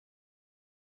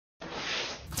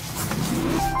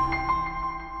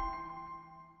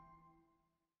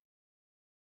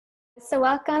So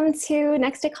welcome to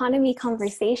Next Economy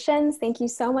Conversations. Thank you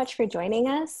so much for joining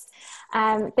us.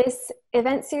 This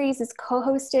event series is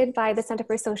co-hosted by the Center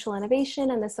for Social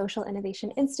Innovation and the Social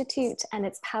Innovation Institute, and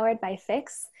it's powered by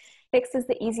Fiix. Fiix is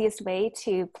the easiest way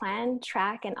to plan,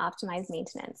 track, and optimize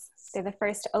maintenance. They're the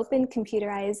first open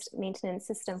computerized maintenance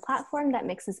system platform that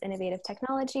mixes innovative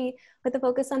technology with a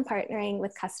focus on partnering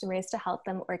with customers to help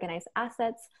them organize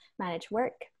assets, manage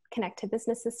work, connect to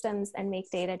business systems, and make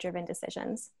data-driven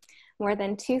decisions. More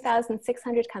than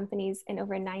 2,600 companies in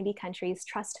over 90 countries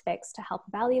trust Fiix to help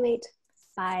evaluate,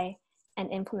 buy,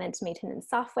 and implement maintenance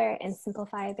software and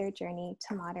simplify their journey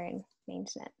to modern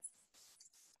maintenance.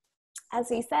 As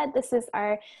we said, this is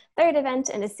our third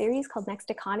event in a series called Next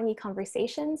Economy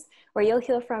Conversations, where you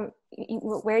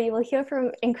will hear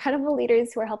from incredible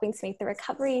leaders who are helping to make the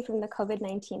recovery from the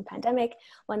COVID-19 pandemic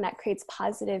one that creates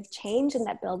positive change and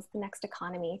that builds the next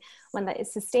economy, one that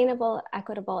is sustainable,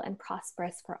 equitable, and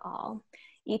prosperous for all.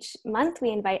 Each month, we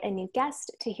invite a new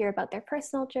guest to hear about their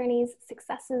personal journeys,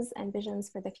 successes, and visions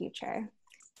for the future.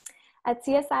 At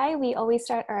CSI, we always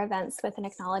start our events with an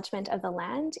acknowledgement of the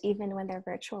land, even when they're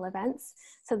virtual events.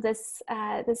 So this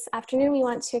afternoon, we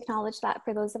want to acknowledge that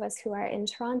for those of us who are in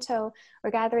Toronto,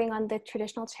 we're gathering on the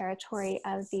traditional territory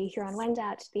of the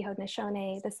Huron-Wendat, the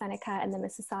Haudenosaunee, the Seneca, and the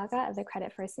Mississauga of the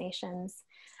Credit First Nations.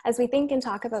 As we think and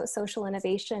talk about social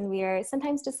innovation, we are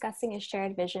sometimes discussing a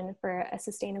shared vision for a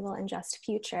sustainable and just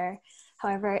future.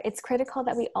 However, it's critical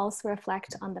that we also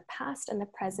reflect on the past and the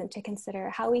present to consider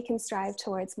how we can strive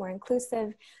towards more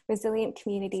inclusive, resilient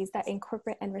communities that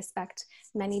incorporate and respect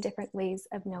many different ways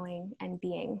of knowing and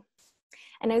being.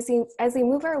 And as we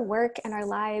move our work and our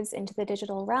lives into the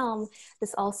digital realm,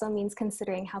 this also means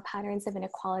considering how patterns of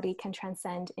inequality can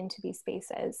transcend into these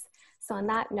spaces. So on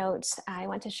that note, I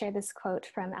want to share this quote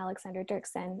from Alexander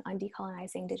Dirksen on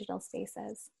decolonizing digital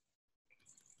spaces.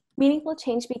 Meaningful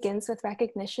change begins with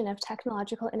recognition of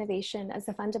technological innovation as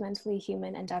a fundamentally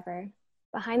human endeavor.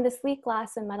 Behind the sleek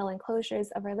glass and metal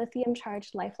enclosures of our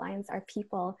lithium-charged lifelines are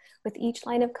people, with each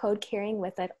line of code carrying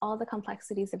with it all the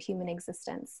complexities of human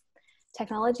existence.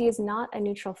 Technology is not a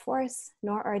neutral force,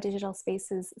 nor are digital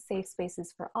spaces safe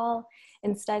spaces for all,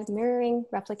 instead mirroring,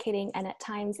 replicating, and at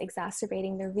times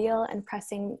exacerbating the real and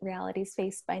pressing realities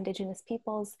faced by Indigenous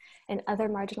peoples and other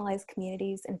marginalized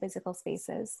communities in physical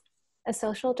spaces. A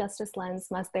social justice lens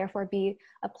must therefore be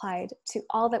applied to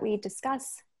all that we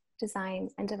discuss, design,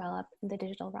 and develop in the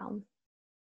digital realm.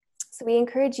 So we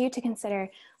encourage you to consider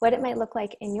what it might look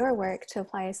like in your work to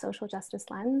apply a social justice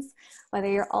lens, whether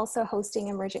you're also hosting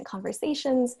emergent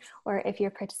conversations or if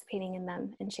you're participating in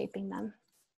them and shaping them.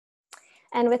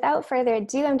 And without further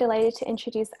ado, I'm delighted to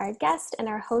introduce our guest and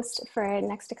our host for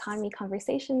Next Economy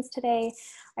Conversations today.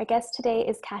 Our guest today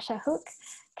is Kasha Huk.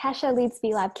 Kasha leads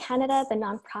B Lab Canada, the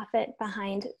nonprofit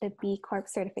behind the B Corp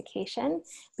certification.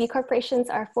 B Corporations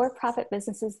are for-profit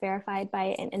businesses verified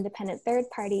by an independent third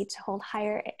party to hold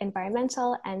higher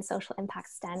environmental and social impact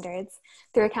standards.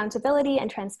 Through accountability and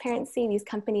transparency, these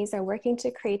companies are working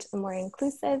to create a more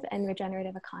inclusive and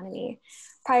regenerative economy.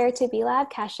 Prior to B Lab,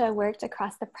 Kasha worked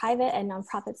across the private and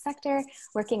nonprofit sector,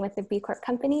 working with the B Corp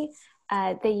company,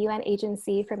 the UN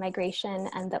Agency for Migration,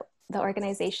 and the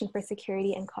Organization for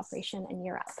Security and Cooperation in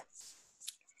Europe.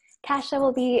 Kasha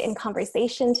will be in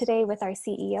conversation today with our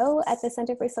CEO at the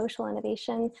Center for Social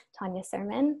Innovation, Tonya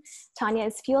Surman. Tonya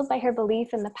is fueled by her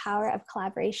belief in the power of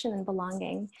collaboration and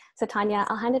belonging. So Tonya,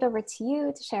 I'll hand it over to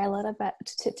you to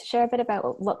share a bit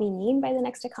about what we mean by the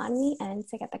next economy and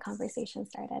to get the conversation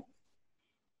started.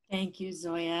 Thank you,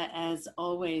 Zoya. As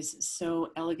always,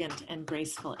 so elegant and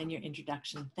graceful in your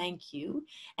introduction. Thank you.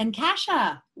 And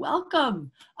Kasha,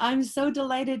 welcome. I'm so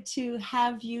delighted to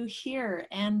have you here.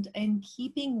 And in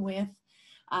keeping with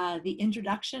the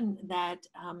introduction that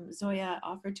Zoya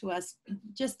offered to us,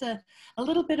 just a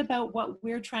little bit about what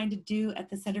we're trying to do at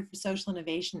the Center for Social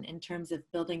Innovation in terms of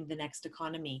building the next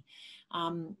economy.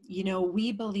 You know,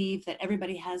 we believe that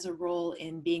everybody has a role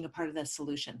in being a part of the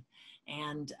solution.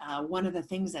 And one of the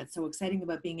things that's so exciting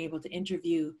about being able to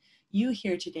interview you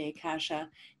here today, Kasha,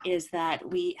 is that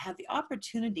we have the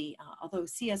opportunity, although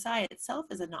CSI itself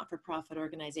is a not-for-profit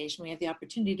organization, we have the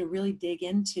opportunity to really dig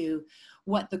into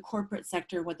what the corporate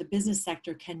sector, what the business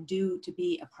sector can do to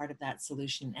be a part of that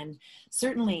solution. And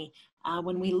certainly,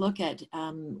 when we look at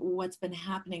what's been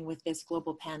happening with this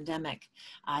global pandemic,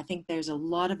 I think there's a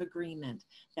lot of agreement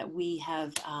that we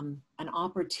have an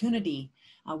opportunity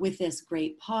with this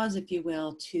great pause, if you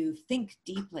will, to think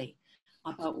deeply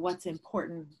about what's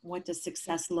important, what does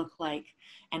success look like,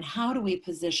 and how do we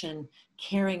position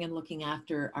caring and looking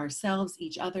after ourselves,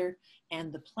 each other,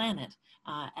 and the planet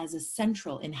as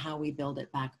essential in how we build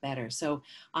it back better. So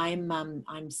I'm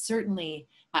certainly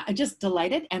just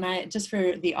delighted, and I just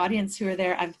for the audience who are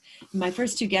there, my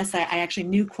first two guests I actually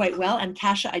knew quite well, and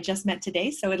Kasha I just met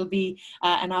today, so it'll be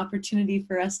an opportunity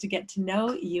for us to get to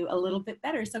know you a little bit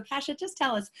better. So Kasha, just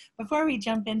tell us before we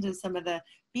jump into some of the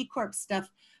B Corp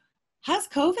stuff, how's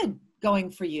COVID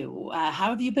going for you?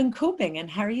 How have you been coping, and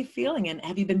how are you feeling? And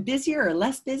have you been busier or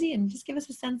less busy? And just give us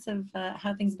a sense of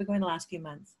how things have been going the last few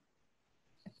months.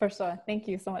 For sure. Thank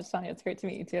you so much, Tonya. It's great to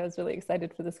meet you too. I was really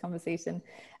excited for this conversation.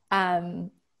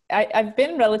 I've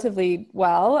been relatively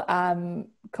well.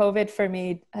 COVID for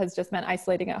me has just meant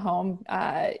isolating at home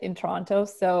in Toronto.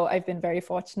 So I've been very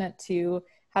fortunate to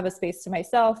have a space to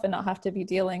myself and not have to be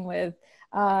dealing with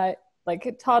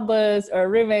like toddlers or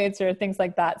roommates or things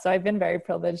like that. So I've been very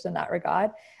privileged in that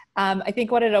regard. I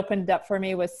think what it opened up for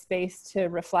me was space to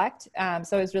reflect.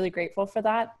 So I was really grateful for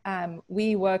that.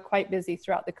 We were quite busy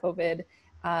throughout the COVID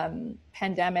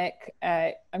pandemic.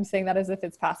 I'm saying that as if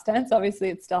it's past tense. Obviously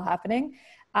it's still happening.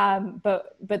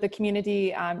 But the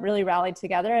community really rallied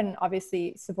together, and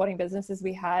obviously supporting businesses.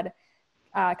 We had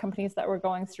companies that were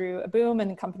going through a boom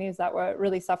and companies that were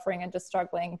really suffering and just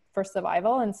struggling for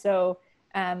survival. And so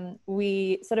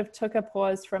we sort of took a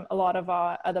pause from a lot of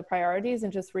our other priorities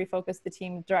and just refocused the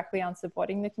team directly on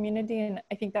supporting the community. And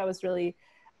I think that was really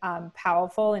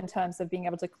powerful in terms of being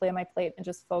able to clear my plate and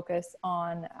just focus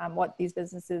on what these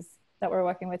businesses that we're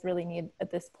working with really need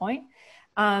at this point.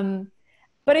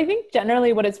 But I think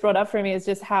generally what it's brought up for me is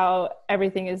just how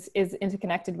everything is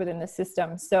interconnected within the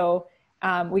system. So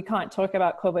we can't talk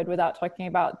about COVID without talking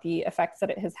about the effects that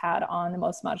it has had on the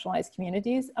most marginalized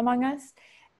communities among us.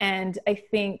 And I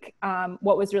think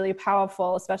what was really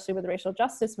powerful, especially with the racial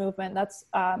justice movement that's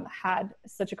had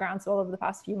such a groundswell over the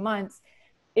past few months,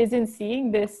 is in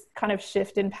seeing this kind of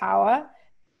shift in power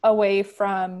away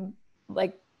from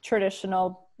like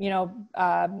traditional,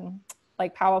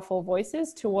 like powerful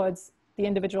voices towards the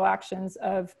individual actions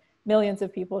of millions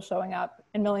of people showing up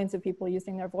and millions of people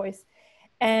using their voice.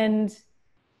 And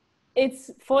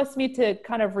it's forced me to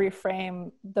kind of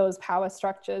reframe those power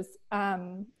structures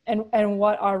and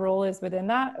what our role is within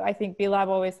that. I think B-Lab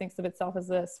always thinks of itself as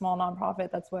a small nonprofit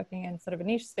that's working in sort of a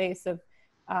niche space of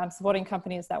supporting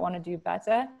companies that want to do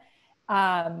better.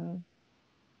 And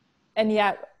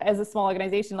yet, as a small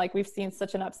organization, like we've seen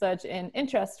such an upsurge in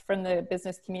interest from the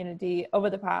business community over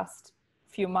the past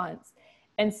few months.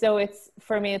 And so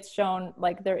for me, it's shown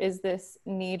like there is this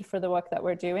need for the work that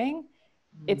we're doing.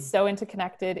 It's so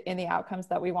interconnected in the outcomes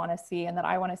that we want to see and that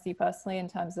I want to see personally in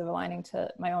terms of aligning to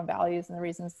my own values and the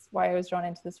reasons why I was drawn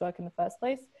into this work in the first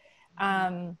place.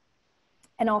 And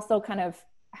also kind of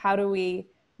how do we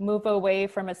move away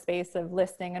from a space of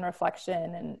listening and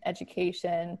reflection and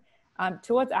education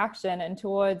towards action and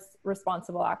towards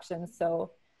responsible action.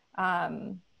 So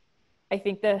I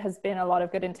think there has been a lot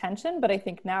of good intention, but I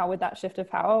think now with that shift of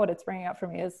power, what it's bringing up for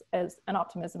me is an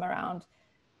optimism around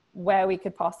where we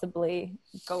could possibly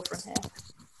go from here.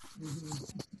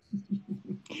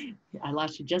 I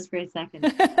lost you just for a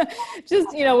second.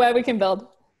 Just, where we can build.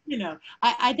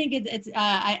 I think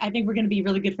I think we're going to be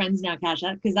really good friends now,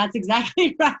 Kasha, because that's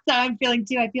exactly how I'm feeling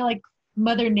too. I feel like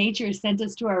Mother Nature sent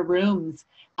us to our rooms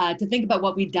to think about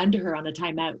what we'd done to her on a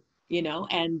timeout,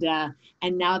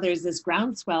 and now there's this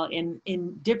groundswell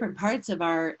in different parts of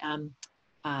our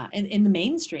in the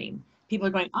mainstream. People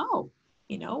are going, oh,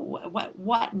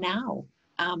 what now?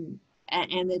 And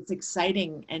it's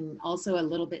exciting and also a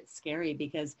little bit scary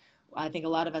because I think a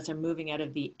lot of us are moving out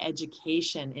of the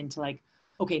education into like,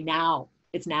 okay, now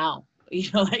it's now,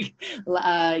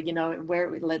 what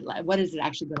is it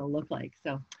actually going to look like?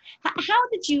 So how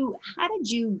did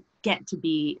you get to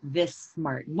be this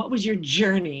smart? And what was your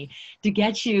journey to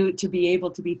get you to be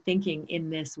able to be thinking in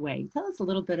this way? Tell us a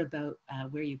little bit about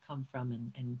where you come from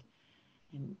and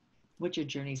what your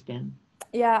journey's been.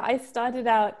 Yeah, I started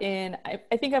out I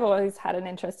think I've always had an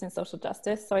interest in social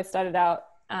justice. So I started out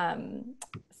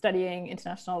studying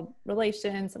international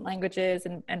relations and languages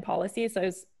and policies. So I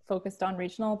was focused on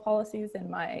regional policies in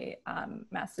my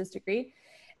master's degree.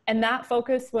 And that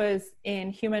focus was in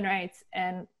human rights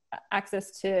and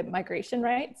access to migration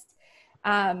rights.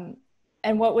 And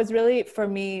what was really for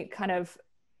me kind of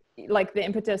like the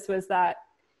impetus was that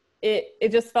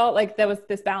it just felt like there was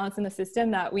this balance in the system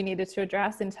that we needed to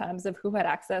address in terms of who had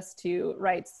access to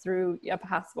rights through a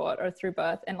passport or through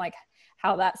birth and like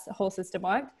how that whole system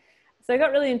worked. So I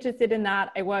got really interested in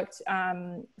that. I worked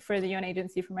for the UN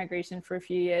Agency for Migration for a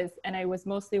few years, and I was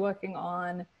mostly working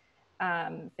on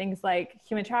things like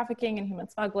human trafficking and human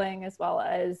smuggling, as well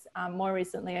as more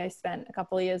recently, I spent a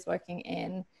couple of years working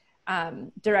in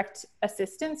direct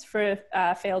assistance for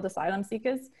failed asylum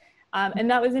seekers. And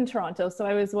that was in Toronto. So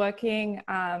I was working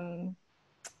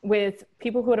with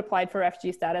people who had applied for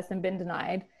refugee status and been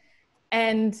denied.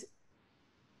 And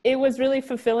it was really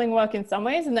fulfilling work in some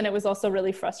ways. And then it was also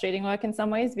really frustrating work in some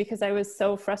ways, because I was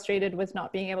so frustrated with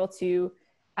not being able to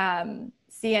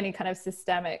see any kind of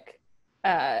systemic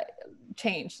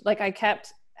change. Like, I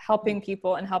kept helping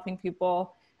people in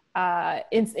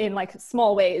like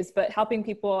small ways, but helping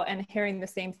people and hearing the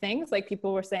same things. Like,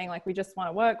 people were saying, like, we just want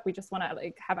to work, we just want to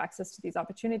like have access to these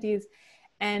opportunities.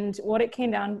 And what it came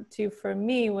down to for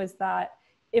me was that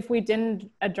if we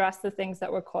didn't address the things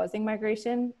that were causing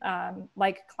migration,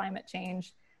 like climate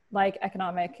change, like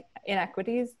economic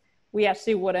inequities, we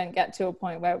actually wouldn't get to a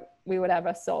point where we would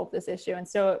ever solve this issue. And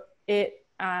so it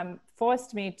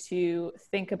forced me to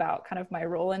think about kind of my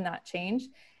role in that change,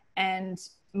 and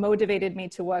motivated me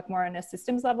to work more in a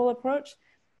systems level approach.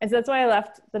 And so that's why I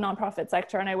left the nonprofit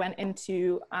sector and I went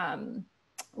into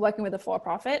working with a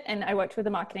for-profit, and I worked with a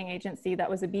marketing agency that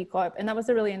was a B Corp. And that was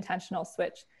a really intentional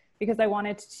switch, because I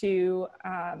wanted to,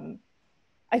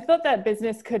 I thought that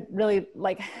business could really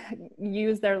like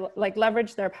use their, like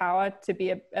leverage their power to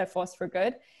be a force for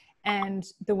good. And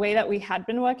the way that we had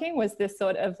been working was this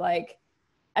sort of like,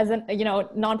 as an, you know,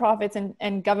 nonprofits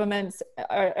and governments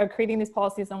are creating these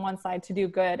policies on one side to do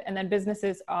good, and then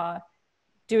businesses are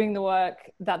doing the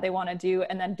work that they want to do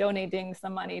and then donating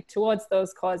some money towards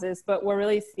those causes, but we're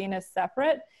really seen as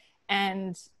separate.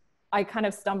 And I kind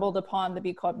of stumbled upon the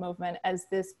B Corp movement as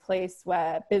this place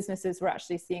where businesses were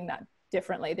actually seeing that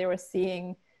differently. They were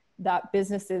seeing that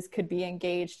businesses could be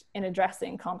engaged in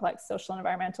addressing complex social and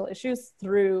environmental issues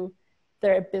through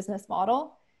their business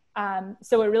model.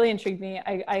 So it really intrigued me.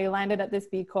 I landed at this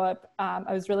B Corp.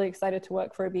 I was really excited to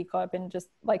work for a B Corp and just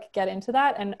like get into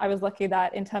that. And I was lucky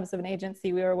that in terms of an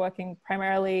agency, we were working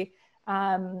primarily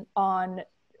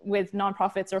with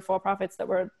nonprofits or for-profits that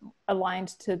were aligned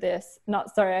to this,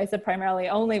 I said primarily,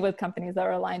 only with companies that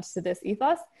were aligned to this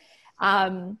ethos.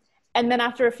 And then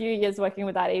after a few years working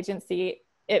with that agency,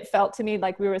 it felt to me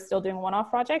like we were still doing one-off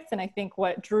projects. And I think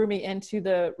what drew me into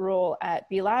the role at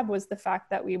B Lab was the fact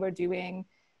that we were doing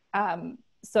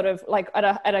sort of like at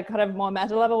a kind of more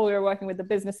meta level, we were working with the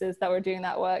businesses that were doing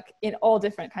that work in all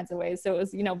different kinds of ways. So it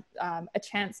was, you know, a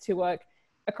chance to work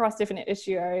across different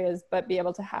issue areas, but be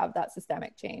able to have that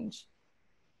systemic change.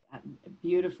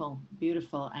 Beautiful,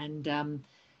 beautiful. And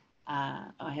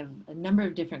I have a number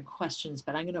of different questions,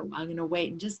 but I'm gonna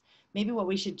wait, and just maybe what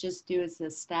we should just do is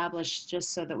establish,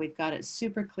 just so that we've got it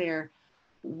super clear,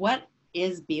 what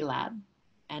is B Lab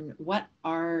and what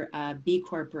are B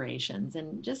corporations,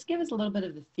 and just give us a little bit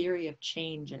of the theory of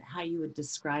change and how you would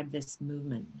describe this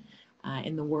movement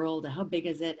in the world. How big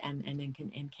is it, and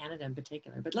in Canada in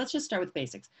particular? But let's just start with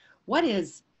basics. What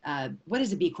is a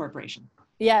B corporation?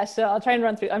 Yeah, so I'll try and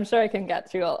run through. I'm sure I can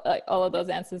get through all of those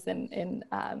answers in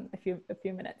a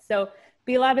few minutes. So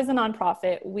B Lab is a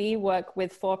nonprofit. We work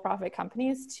with for-profit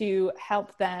companies to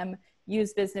help them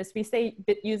use business. We say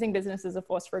using business as a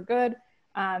force for good.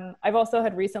 I've also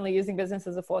had recently using business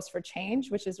as a force for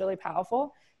change, which is really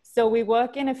powerful. So we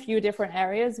work in a few different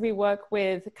areas. We work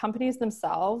with companies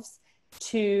themselves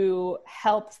to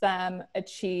help them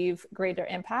achieve greater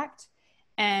impact.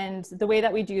 And the way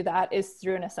that we do that is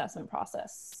through an assessment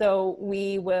process. So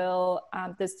we will,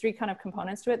 there's three kind of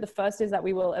components to it. The first is that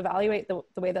we will evaluate the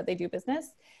way that they do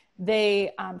business.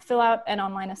 They fill out an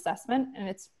online assessment, and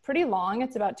it's pretty long.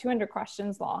 It's about 200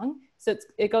 questions long. So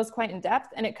it goes quite in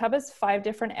depth, and it covers 5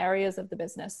 different areas of the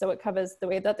business. So it covers the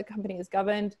way that the company is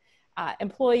governed,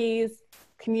 employees,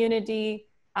 community,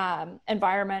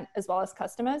 environment, as well as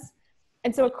customers.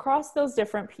 And so across those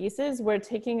different pieces, we're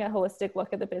taking a holistic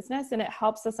look at the business, and it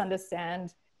helps us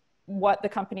understand what the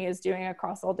company is doing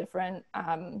across all different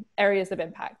areas of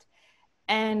impact.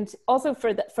 And also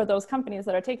for those companies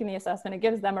that are taking the assessment, it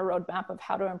gives them a roadmap of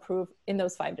how to improve in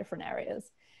those 5 different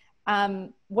areas.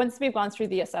 Once we've gone through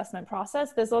the assessment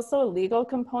process, there's also a legal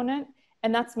component,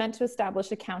 and that's meant to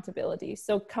establish accountability.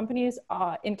 So companies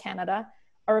in Canada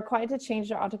are required to change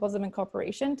their articles of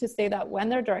incorporation to say that when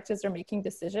their directors are making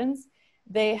decisions,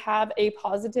 they have a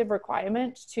positive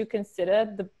requirement to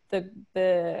consider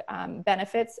the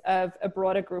benefits of a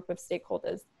broader group of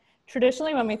stakeholders.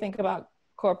 Traditionally, when we think about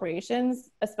corporations,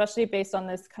 especially based on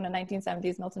this kind of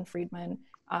 1970s Milton Friedman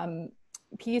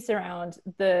piece around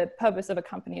the purpose of a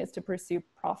company is to pursue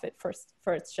profit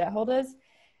for its shareholders,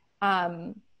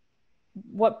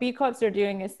 what B Corps are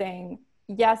doing is saying,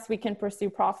 yes, we can pursue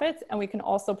profits, and we can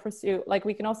also pursue, like,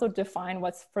 we can also define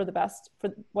what's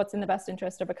what's in the best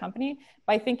interest of a company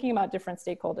by thinking about different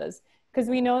stakeholders. Because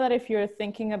we know that if you're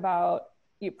thinking about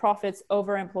profits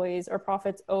over employees or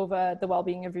profits over the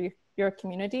well-being of your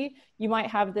community, you might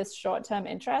have this short-term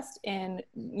interest in,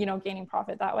 gaining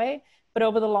profit that way. But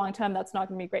over the long term, that's not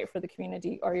going to be great for the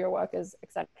community or your workers,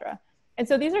 et cetera. And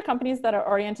so these are companies that are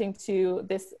orienting to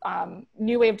this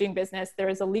new way of doing business. There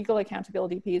is a legal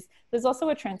accountability piece. There's also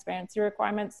a transparency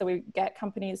requirement. So we get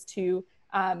companies to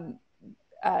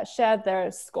share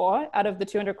their score. Out of the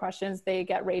 200 questions they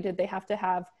get rated, they have to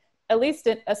have at least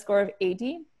a score of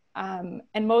 80.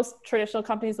 And most traditional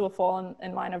companies will fall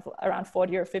in line of around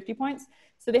 40 or 50 points.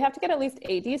 So they have to get at least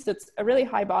 80. So it's a really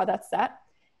high bar that's set.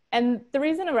 And the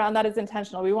reason around that is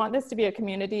intentional. We want this to be a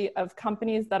community of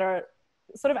companies that are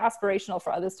sort of aspirational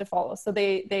for others to follow. So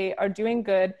they are doing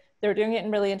good. They're doing it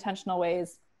in really intentional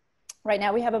ways. Right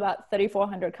now we have about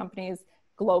 3,400 companies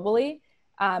globally,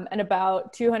 and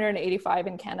about 285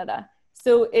 in Canada.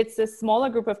 So it's a smaller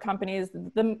group of companies.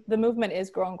 The movement is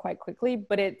growing quite quickly,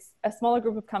 but it's a smaller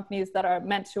group of companies that are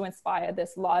meant to inspire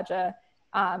this larger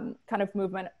kind of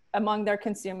movement among their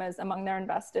consumers, among their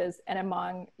investors, and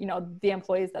among the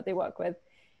employees that they work with.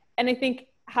 And I think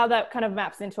how that kind of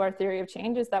maps into our theory of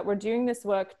change is that we're doing this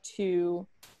work to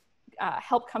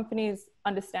help companies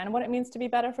understand what it means to be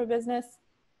better for business.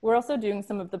 We're also doing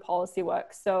some of the policy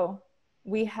work. So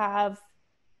we have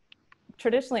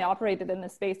traditionally operated in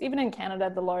this space. Even in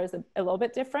Canada, the law is a little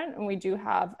bit different, and we do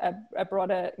have a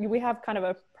broader, we have kind of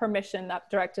a permission that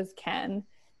directors can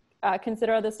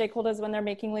consider other stakeholders when they're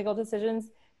making legal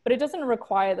decisions, but it doesn't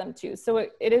require them to. So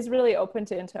it is really open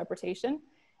to interpretation.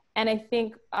 And I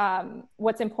think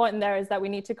what's important there is that we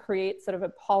need to create sort of a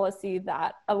policy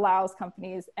that allows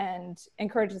companies and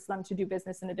encourages them to do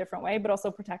business in a different way, but also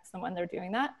protects them when they're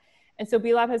doing that. And so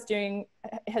B Lab has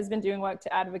been doing work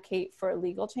to advocate for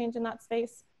legal change in that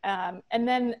space. And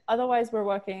then otherwise we're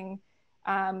working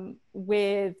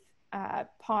with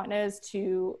partners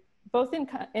to both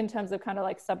in terms of kind of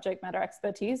like subject matter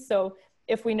expertise. So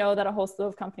if we know that a whole slew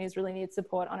of companies really need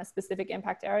support on a specific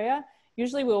impact area,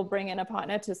 usually we'll bring in a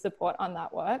partner to support on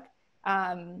that work,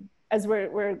 as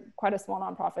we're quite a small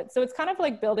nonprofit. So it's kind of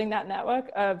like building that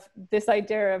network of this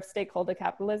idea of stakeholder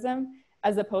capitalism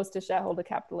as opposed to shareholder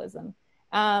capitalism.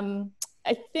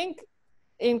 I think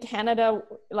in Canada,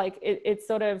 like it's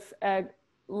sort of a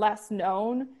less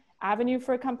known avenue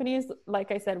for companies.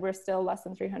 Like I said, we're still less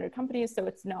than 300 companies, so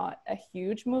it's not a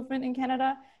huge movement in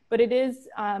Canada, but it is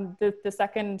the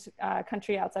second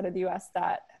country outside of the US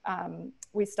that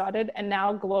we started. And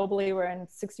now globally, we're in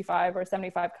 65 or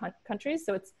 75 countries.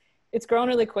 So it's grown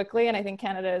really quickly. And I think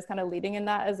Canada is kind of leading in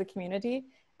that as a community.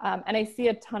 And I see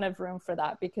a ton of room for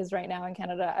that, because right now in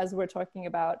Canada, as we're talking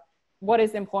about what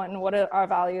is important, what are our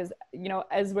values,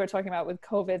 as we're talking about with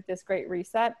COVID, this great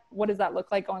reset, what does that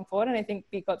look like going forward? And I think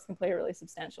B Corps can play a really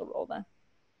substantial role there.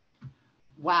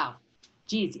 Wow.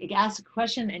 Geez, you ask a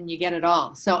question and you get it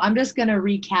all. So I'm just going to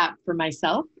recap for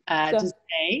myself to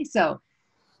say, so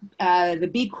the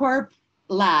B Corp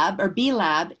Lab, or B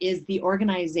Lab, is the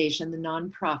organization, the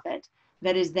nonprofit,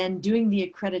 that is then doing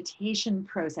the accreditation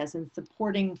process and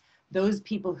supporting those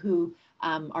people who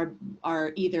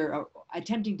are either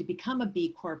attempting to become a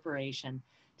B corporation,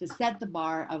 to set the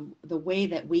bar of the way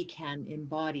that we can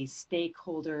embody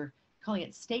stakeholder, calling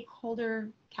it stakeholder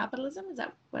capitalism. Is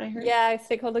that what I heard? Yeah,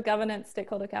 stakeholder governance,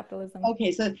 stakeholder capitalism.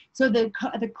 Okay, so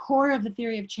the core of the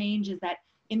theory of change is that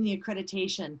in the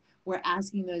accreditation, we're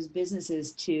asking those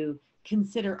businesses to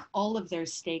consider all of their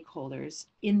stakeholders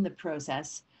in the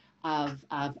process of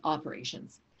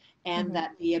operations. And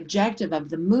that the objective of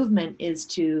the movement is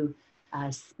to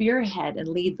spearhead and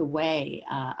lead the way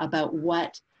about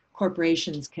what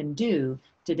corporations can do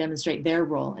to demonstrate their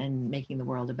role in making the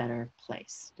world a better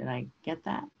place. Did I get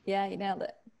that? Yeah, you nailed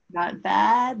it. Not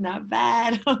bad, not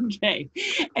bad. Okay.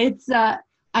 It's,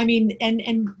 I mean,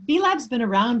 and B Lab's been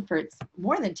around for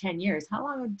more than 10 years. How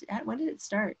long, when did it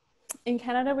start? In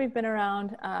Canada, we've been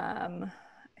around, I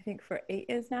think for 8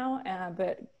 years now,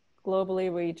 but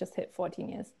globally, we just hit 14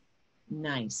 years.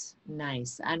 Nice,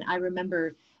 nice. And I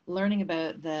remember learning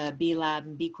about the B Lab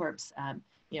and B Corps,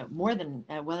 more than,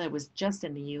 well, it was just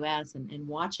in the US and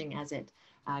watching as it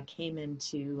came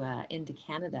into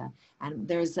Canada. And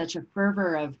there's such a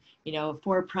fervor of,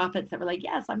 for-profits that were like,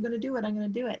 yes, I'm going to do it. I'm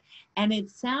going to do it. And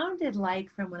it sounded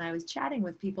like, from when I was chatting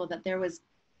with people, that there was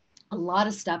a lot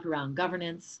of stuff around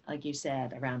governance, like you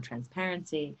said, around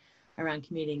transparency, around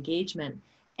community engagement.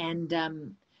 And,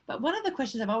 but one of the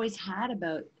questions I've always had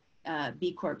about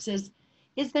B Corps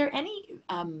is there any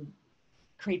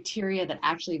criteria that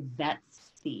actually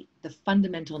vets the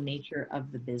fundamental nature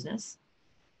of the business.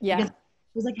 Yeah. Because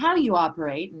it's like how you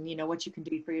operate and, you know, what you can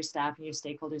do for your staff and your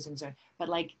stakeholders and so on. But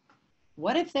like,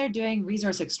 what if they're doing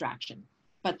resource extraction,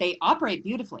 but they operate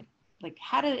beautifully? Like,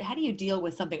 how do you deal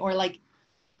with something, or like,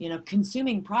 you know,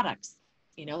 consuming products,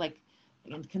 you know, like,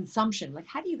 and consumption, like,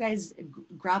 how do you guys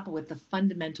grapple with the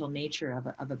fundamental nature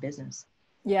of a business?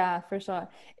 Yeah, for sure.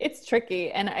 It's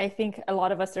tricky. And I think a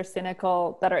lot of us are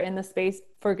cynical that are in the space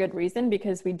for good reason,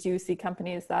 because we do see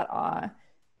companies that are,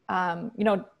 you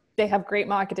know, they have great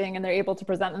marketing and they're able to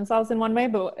present themselves in one way.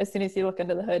 But as soon as you look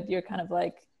under the hood, you're kind of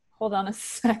like, hold on a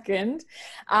second.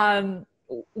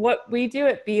 What we do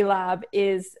at B Lab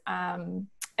is, I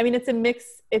mean, it's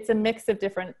a mix of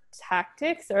different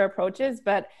tactics or approaches,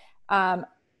 but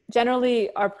generally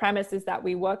our premise is that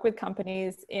we work with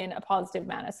companies in a positive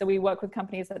manner. So we work with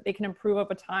companies that they can improve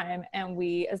over time. And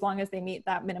we, as long as they meet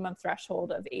that minimum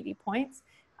threshold of 80 points,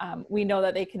 we know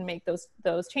that they can make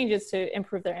those changes to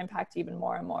improve their impact even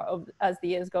more and more as the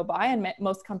years go by. And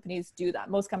most companies do that.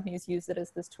 Most companies use it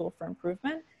as this tool for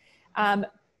improvement.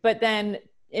 But then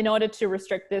in order to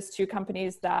restrict this to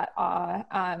companies that are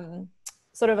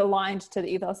sort of aligned to the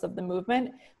ethos of the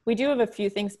movement, we do have a few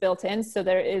things built in. So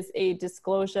there is a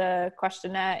disclosure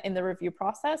questionnaire in the review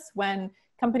process. When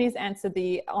companies answer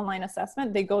the online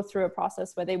assessment, they go through a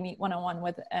process where they meet one-on-one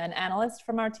with an analyst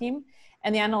from our team.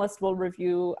 And the analyst will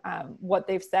review what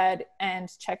they've said and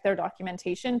check their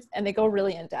documentation. And they go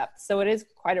really in depth. So it is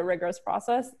quite a rigorous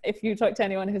process. If you talk to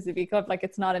anyone who's a B Corp, like,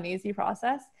 it's not an easy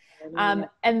process.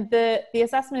 And the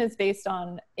assessment is based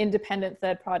on independent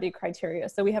third-party criteria.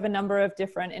 So we have a number of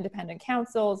different independent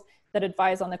councils that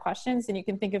advise on the questions. And you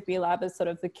can think of B Lab as sort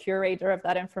of the curator of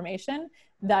that information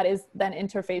that is then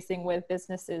interfacing with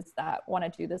businesses that want to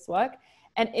do this work.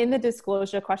 And in the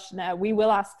disclosure questionnaire, we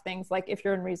will ask things like if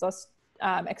you're in resource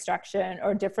extraction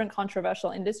or different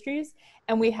controversial industries.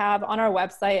 And we have on our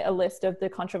website a list of the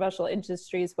controversial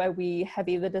industries where we have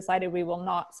either decided we will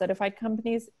not certify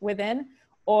companies within,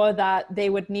 or that they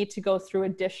would need to go through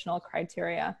additional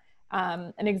criteria.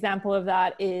 An example of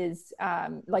that is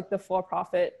like the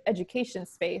for-profit education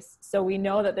space. So we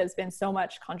know that there's been so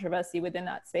much controversy within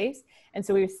that space. And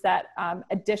so we've set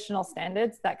additional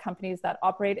standards that companies that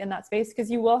operate in that space, because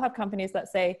you will have companies that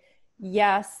say,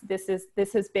 yes, this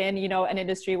has been, you know, an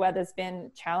industry where there's been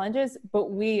challenges,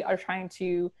 but we are trying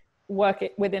to work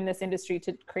within this industry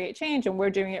to create change, and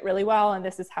we're doing it really well, and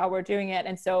this is how we're doing it.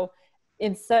 And so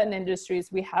in certain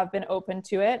industries, we have been open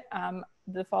to it.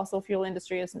 The fossil fuel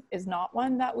industry is not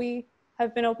one that we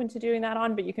have been open to doing that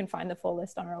on, but you can find the full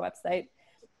list on our website.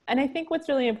 And I think what's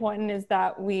really important is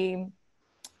that we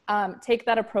take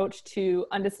that approach to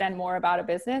understand more about a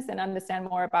business and understand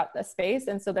more about the space.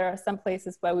 And so there are some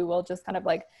places where we will just kind of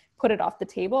like put it off the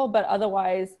table, but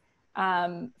otherwise,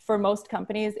 for most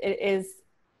companies, it is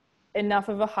enough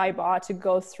of a high bar to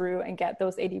go through and get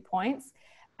those 80 points.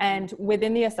 And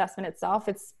within the assessment itself,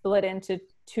 it's split into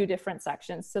two different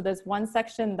sections. So there's one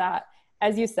section that,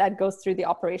 as you said, goes through the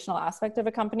operational aspect of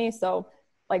a company. So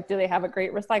like, do they have a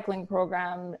great recycling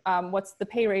program? What's the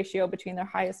pay ratio between their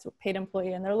highest paid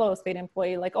employee and their lowest paid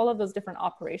employee? Like all of those different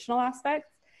operational aspects.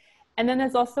 And then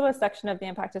there's also a section of the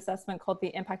impact assessment called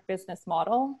the impact business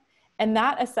model. And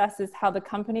that assesses how the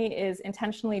company is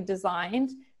intentionally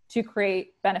designed to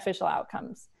create beneficial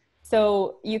outcomes.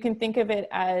 So you can think of it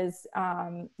as,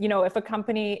 you know, if a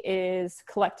company is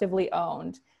collectively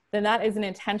owned, then that is an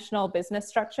intentional business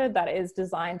structure that is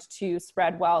designed to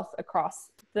spread wealth across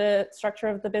the structure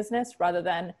of the business rather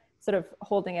than sort of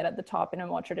holding it at the top in a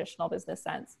more traditional business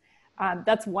sense.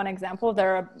 That's one example.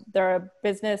 There are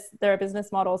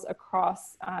business models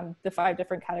across the 5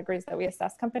 different categories that we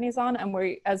assess companies on.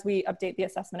 And as we update the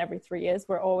assessment every 3 years,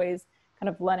 we're always kind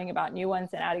of learning about new ones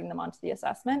and adding them onto the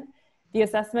assessment. The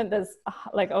assessment, there's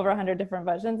like over 100 different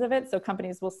versions of it. So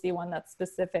companies will see one that's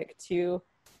specific to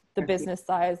the business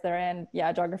size they're in,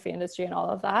 geography, industry, and all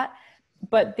of that.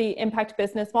 But the impact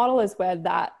business model is where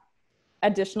that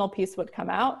additional piece would come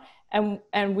out. And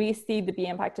we see the B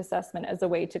impact assessment as a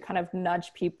way to kind of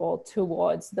nudge people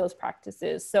towards those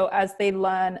practices. So as they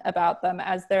learn about them,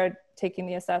 as they're taking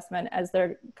the assessment, as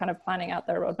they're kind of planning out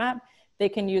their roadmap, they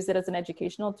can use it as an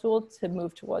educational tool to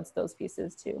move towards those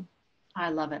pieces too. I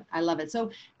love it. I love it.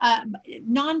 So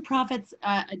nonprofits,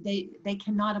 they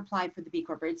cannot apply for the B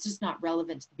Corp. It's just not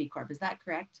relevant to the B Corp. Is that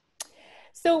correct?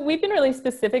 So we've been really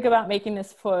specific about making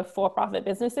this for-profit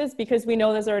businesses because we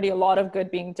know there's already a lot of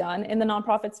good being done in the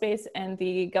nonprofit space and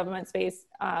the government space.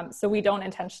 So we don't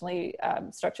intentionally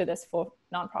structure this for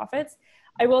nonprofits.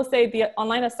 I will say the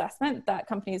online assessment that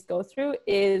companies go through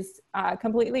is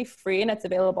completely free and it's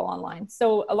available online.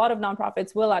 So a lot of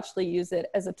nonprofits will actually use it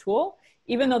as a tool,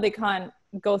 even though they can't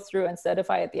go through and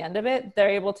certify at the end of it, they're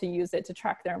able to use it to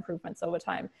track their improvements over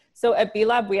time. So at B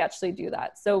Lab, we actually do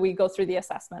that. So we go through the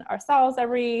assessment ourselves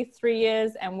every 3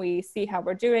 years, and we see how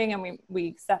we're doing, and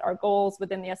we set our goals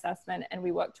within the assessment, and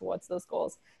we work towards those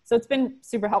goals. So it's been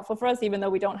super helpful for us, even though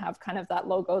we don't have kind of that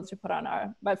logo to put on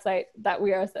our website, that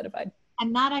we are certified.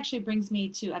 And that actually brings me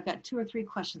to, I've got 2 or 3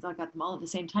 questions. I've got them all at the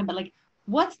same time, but like,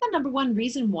 what's the number one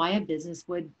reason why a business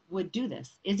would do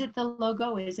this? Is it the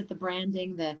logo? Is it the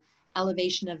branding, the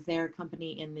elevation of their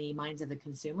company in the minds of the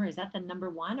consumer? Is that the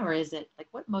number one, or is it like,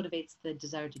 what motivates the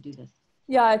desire to do this?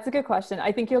 Yeah, it's a good question.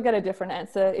 I think you'll get a different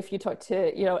answer if you talk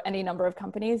to, you know, any number of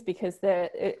companies, because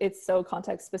it's so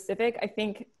context specific. I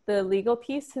think the legal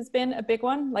piece has been a big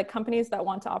one. Like companies that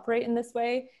want to operate in this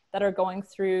way, that are going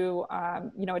through,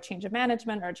 you know, a change of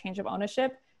management or a change of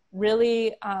ownership,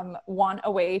 really want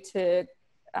a way to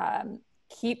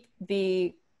keep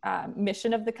the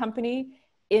mission of the company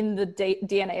in the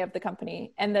DNA of the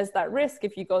company. And there's that risk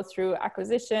if you go through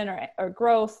acquisition or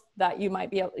growth that you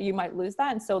might lose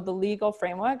that. And so the legal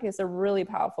framework is a really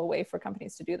powerful way for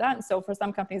companies to do that. And so for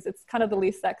some companies, it's kind of the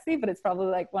least sexy, but it's probably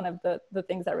like one of the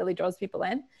things that really draws people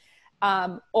in,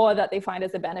 or that they find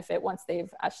as a benefit once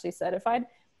they've actually certified.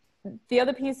 The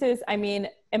other piece is, I mean,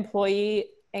 employee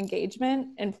engagement,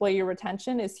 employee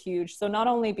retention is huge. So not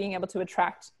only being able to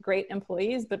attract great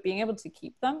employees, but being able to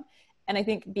keep them. And I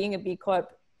think being a B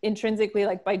Corp, intrinsically,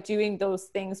 like by doing those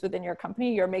things within your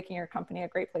company, you're making your company a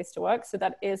great place to work. So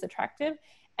that is attractive.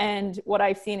 And what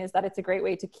I've seen is that it's a great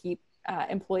way to keep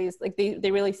employees, like they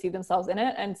really see themselves in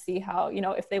it and see how, you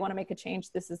know, if they want to make a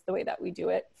change, this is the way that we do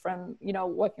it, from, you know,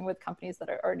 working with companies that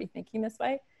are already thinking this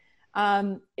way.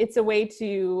 It's a way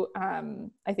to,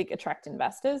 I think, attract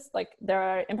investors. Like there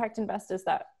are impact investors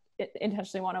that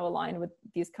intentionally want to align with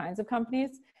these kinds of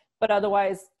companies, but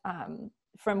otherwise,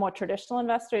 for a more traditional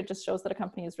investor, it just shows that a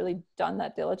company has really done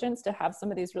that diligence to have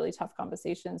some of these really tough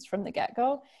conversations from the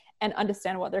get-go and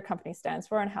understand what their company stands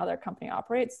for and how their company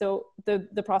operates. So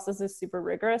the process is super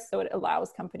rigorous. So it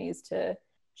allows companies to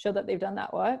show that they've done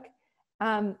that work.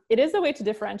 It is a way to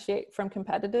differentiate from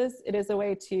competitors. It is a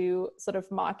way to sort of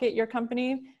market your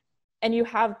company. And you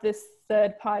have this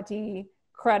third-party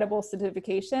credible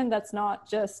certification that's not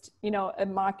just, you know, a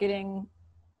marketing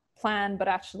plan, but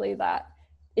actually that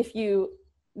if you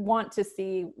want to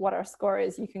see what our score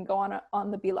is, you can go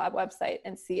on the B Lab website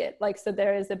and see it. Like, so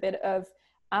there is a bit of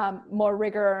more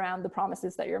rigor around the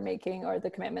promises that you're making or the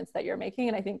commitments that you're making.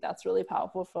 And I think that's really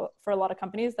powerful for a lot of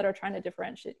companies that are trying to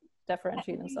differentiate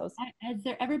themselves. Has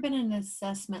there ever been an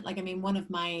assessment? Like, I mean, one of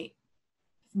my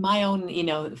own, you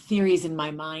know, theories in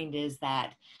my mind is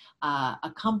that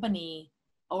a company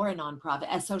or a nonprofit,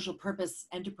 a social purpose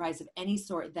enterprise of any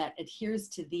sort that adheres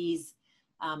to these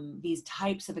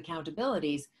types of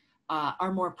accountabilities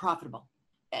are more profitable.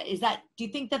 Is that, do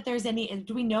you think that there's any,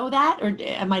 do we know that, or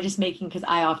am I just making, because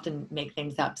I often make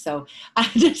things up. So I'm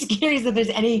just curious if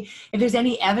there's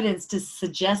any evidence to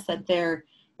suggest that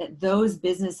those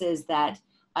businesses that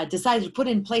decided to put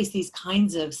in place these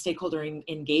kinds of stakeholder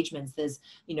engagements, this,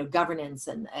 you know, governance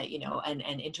and, you know, and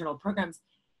internal programs,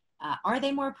 are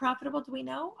they more profitable, do we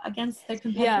know, against their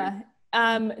competitors? Yeah.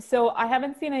 So I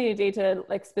haven't seen any data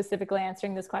like specifically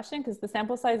answering this question because the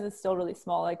sample size is still really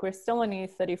small. Like we're still only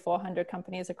 3,400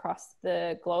 companies across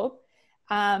the globe.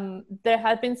 There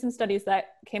had been some studies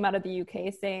that came out of the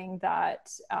UK saying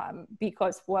that B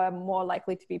Corps were more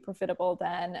likely to be profitable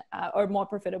than, or more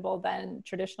profitable than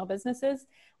traditional businesses.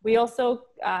 We also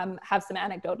have some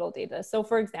anecdotal data. So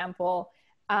for example,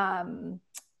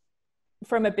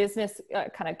 from a business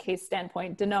kind of case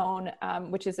standpoint, Danone,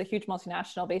 which is a huge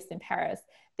multinational based in Paris,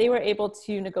 they were able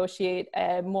to negotiate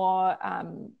a more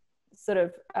sort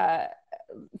of,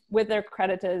 with their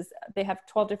creditors, they have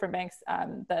 12 different banks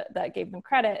that gave them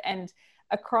credit. And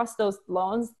across those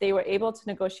loans, they were able to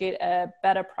negotiate a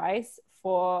better price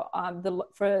for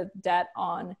debt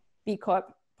on B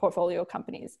Corp portfolio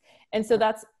companies. And so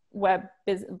that's where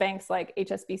banks like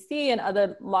HSBC and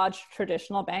other large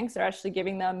traditional banks are actually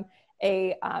giving them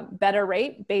a better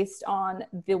rate based on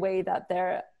the way that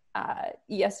their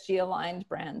ESG aligned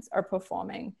brands are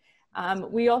performing.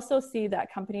 We also see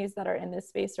that companies that are in this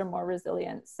space are more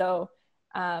resilient. So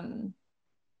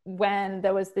when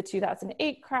there was the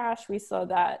 2008 crash, we saw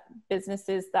that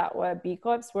businesses that were B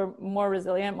Corps were more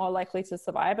resilient, more likely to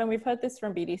survive. And we've heard this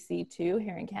from BDC too,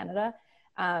 here in Canada,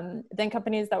 than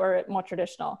companies that were more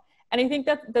traditional. And I think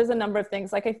that there's a number of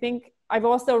things. Like I think I've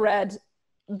also read,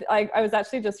 I was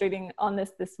actually just reading on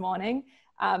this morning,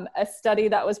 a study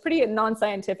that was pretty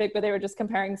non-scientific, but they were just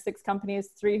comparing 6 companies,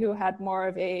 3 who had more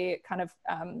of a kind of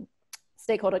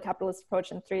stakeholder capitalist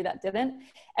approach and 3 that didn't.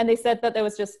 And they said that there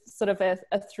was just sort of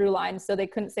a through line. So they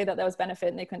couldn't say that there was benefit,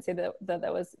 and they couldn't say that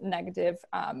there was negative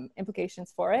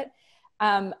implications for it.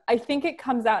 I think it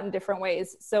comes out in different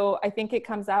ways. So I think it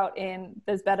comes out in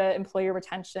there's better employee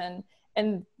retention,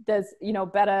 and there's, you know,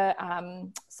 better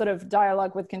sort of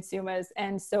dialogue with consumers.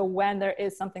 And so when there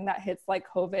is something that hits like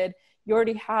COVID, you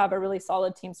already have a really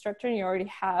solid team structure, and you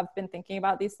already have been thinking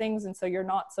about these things. And so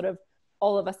you're not sort of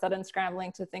all of a sudden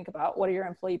scrambling to think about what are your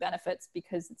employee benefits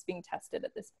because it's being tested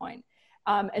at this point.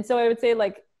 And so I would say,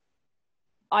 like,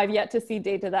 I've yet to see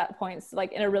data that points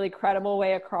like in a really credible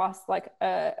way across like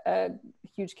a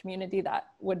huge community that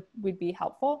would be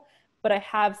helpful. But I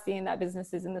have seen that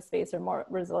businesses in the space are more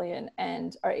resilient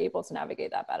and are able to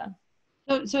navigate that better.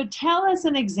 So tell us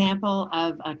an example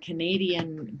of a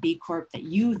Canadian B Corp that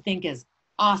you think is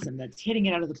awesome, that's hitting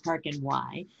it out of the park, and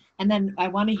why. And then I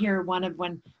want to hear one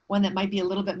that might be a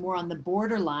little bit more on the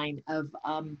borderline of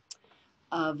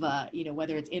you know,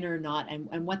 whether it's in or not,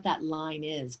 and what that line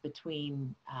is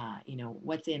between you know,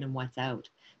 what's in and what's out.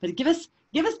 But give us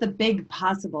the big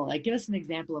possible, like give us an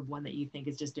example of one that you think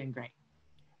is just doing great.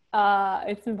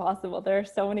 It's impossible. There are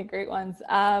so many great ones.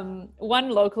 One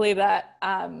locally that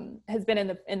has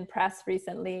been in press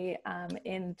recently,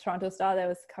 in Toronto Star, there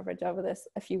was coverage over this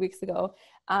a few weeks ago.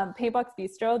 Paintbox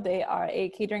Bistro, they are a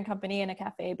catering company and a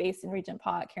cafe based in Regent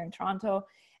Park here in Toronto.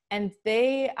 And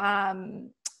they,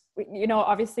 you know,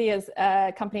 obviously as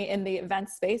a company in the event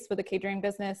space with a catering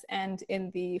business and in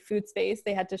the food space,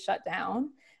 they had to shut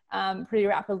down pretty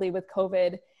rapidly with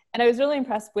COVID. And I was really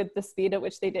impressed with the speed at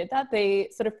which they did that. They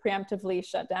sort of preemptively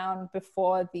shut down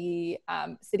before the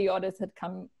city orders had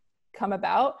come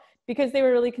about, because they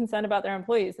were really concerned about their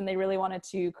employees and they really wanted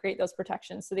to create those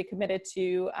protections. So they committed to,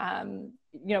 you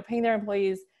know, paying their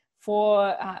employees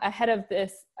for ahead of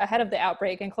the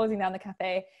outbreak and closing down the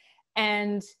cafe.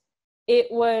 And it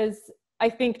was, I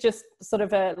think, just sort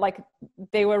of like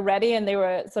they were ready, and they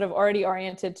were sort of already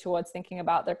oriented towards thinking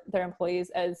about their employees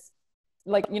as,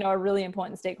 like, you know, a really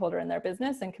important stakeholder in their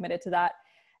business, and committed to that.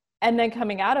 And then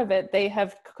coming out of it, they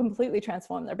have completely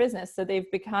transformed their business. So they've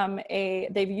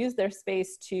used their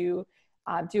space to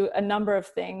do a number of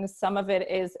things. Some of it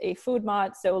is a food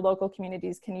mart, so local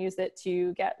communities can use it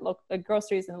to get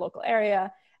groceries in the local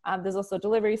area. There's also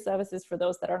delivery services for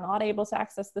those that are not able to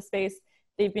access the space.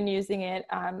 They've been using it.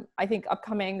 I think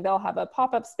upcoming, they'll have a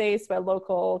pop-up space where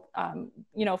local,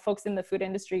 you know, folks in the food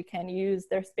industry can use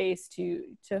their space to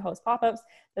host pop-ups.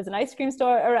 There's an ice cream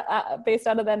store based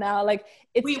out of there now. Like,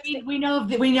 it's we know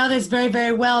this very,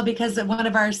 very well, because one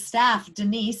of our staff,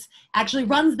 Denise, actually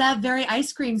runs that very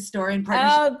ice cream store in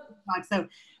partnership with Fiix. So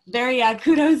very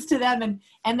kudos to them.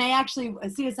 And they actually,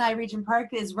 CSI Regent Park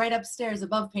is right upstairs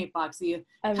above Paintbox. So you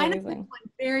kind of went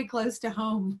very close to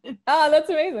home. Oh, that's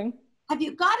amazing. Have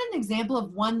you got an example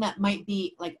of one that might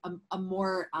be like a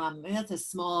more, that's a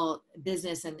small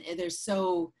business and they're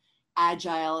so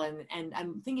agile, and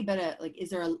I'm thinking about is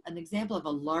there an example of a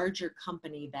larger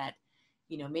company that,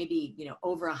 you know, maybe, you know,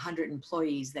 over 100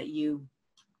 employees that you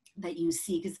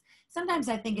see? Because sometimes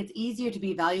I think it's easier to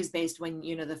be values-based when,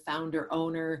 you know, the founder,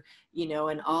 owner, you know,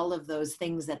 and all of those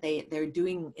things that they're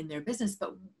doing in their business.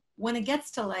 But when it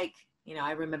gets to, like, you know,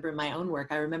 I remember in my own work,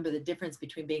 I remember the difference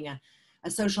between being a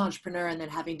social entrepreneur and then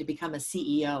having to become a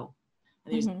CEO.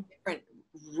 And there's a different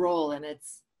role, and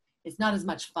it's not as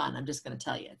much fun. I'm just going to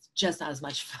tell you, it's just not as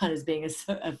much fun as being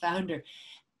a founder.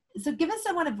 So give us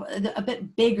someone a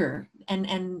bit bigger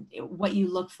and what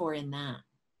you look for in that.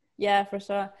 Yeah, for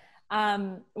sure.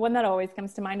 One that always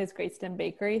comes to mind is Greyston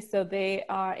Bakery. So they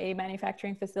are a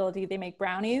manufacturing facility. They make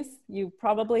brownies. You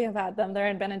probably have had them. They're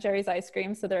in Ben & Jerry's ice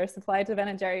cream. So they're supplied to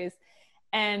Ben & Jerry's.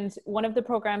 And one of the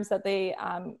programs that they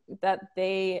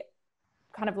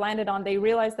kind of landed on, they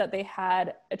realized that they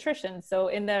had attrition. So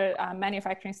in their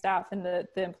manufacturing staff and the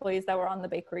employees that were on the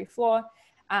bakery floor.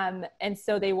 And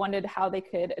so they wondered how they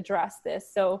could address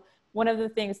this. So one of the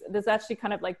things, there's actually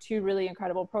kind of like 2 really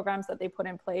incredible programs that they put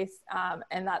in place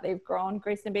and that they've grown.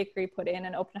 Greyston Bakery put in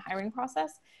an open hiring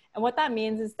process. And what that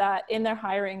means is that in their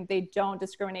hiring, they don't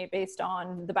discriminate based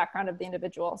on the background of the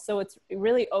individual. So it's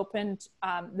really opened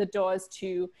the doors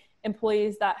to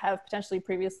employees that have potentially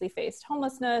previously faced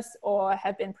homelessness or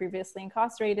have been previously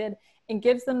incarcerated, and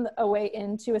gives them a way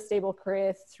into a stable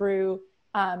career through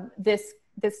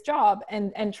this job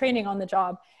and training on the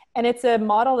job. And it's a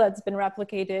model that's been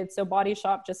replicated. So Body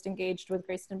Shop just engaged with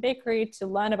Greyston Bakery to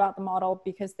learn about the model,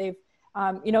 because they've,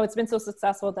 you know, it's been so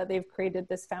successful that they've created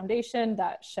this foundation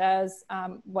that shares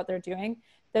what they're doing.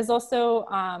 There's also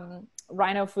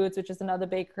Rhino Foods, which is another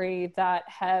bakery that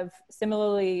have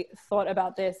similarly thought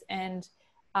about this and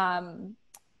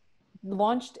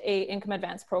launched a income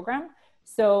advance program.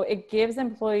 So it gives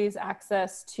employees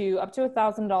access to up to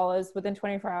 $1,000 within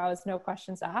 24 hours, no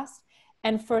questions asked.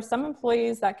 And for some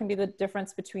employees, that can be the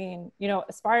difference between, you know,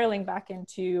 spiraling back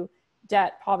into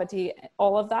debt, poverty,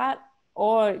 all of that,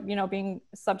 or, you know, being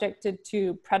subjected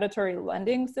to predatory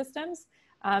lending systems,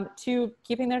 to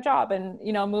keeping their job and,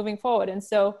 you know, moving forward. And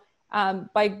so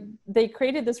they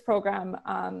created this program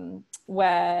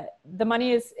where the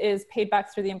money is paid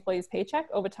back through the employee's paycheck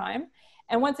over time.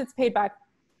 And once it's paid back,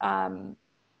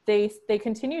 they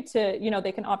continue to, you know,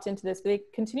 they can opt into this, but they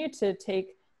continue to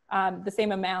take the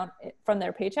same amount from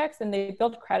their paychecks, and they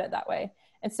build credit that way.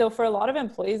 And so for a lot of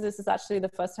employees, this is actually the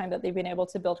first time that they've been able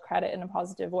to build credit in a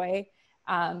positive way.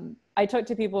 I talked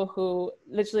to people who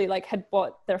literally like had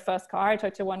bought their first car. I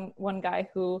talked to one guy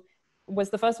who was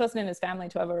the first person in his family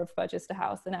to ever have purchased a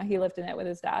house, and now he lived in it with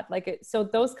his dad. So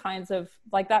those kinds of,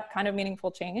 like, that kind of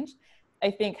meaningful change,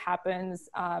 I think, happens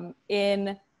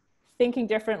in thinking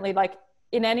differently. Like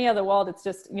in any other world, it's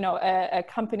just, you know, a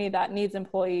company that needs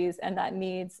employees and that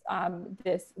needs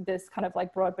this kind of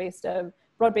like broad base of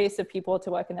people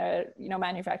to work in their, you know,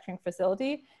 manufacturing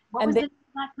facility. What was the name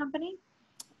of that company?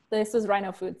 This was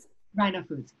Rhino Foods. Rhino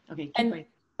Foods. Okay, keep going.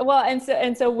 Well,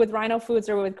 and so with Rhino Foods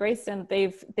or with Greyston,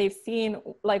 they've seen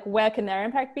like where can their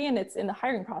impact be, and it's in the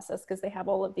hiring process because they have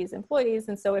all of these employees.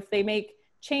 And so if they make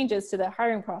changes to the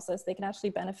hiring process, they can actually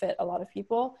benefit a lot of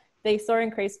people. They saw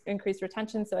increased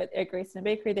retention. So at Greyston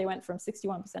Bakery, they went from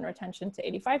 61% retention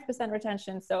to 85%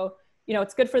 retention. So, you know,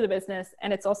 it's good for the business,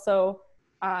 and it's also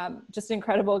just an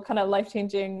incredible kind of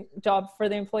life-changing job for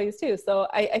the employees too. So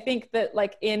I think that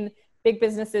like in big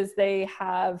businesses, they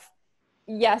have,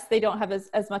 yes, they don't have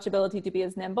as much ability to be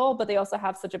as nimble, but they also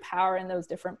have such a power in those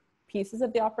different pieces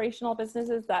of the operational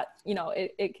businesses that, you know,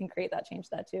 it can create that change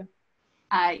that too.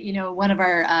 You know, one of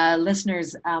our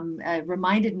listeners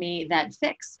reminded me that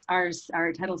Fiix, our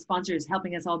title sponsor, is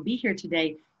helping us all be here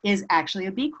today, is actually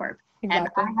a B Corp.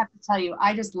 Exactly. And I have to tell you,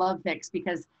 I just love Fiix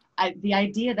because the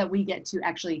idea that we get to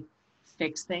actually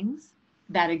fix things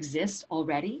that exist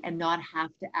already and not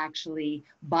have to actually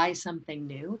buy something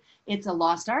new, it's a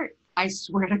lost art. I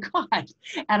swear to God.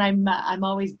 And I'm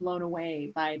always blown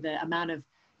away by the amount of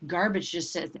garbage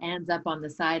just ends up on the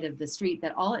side of the street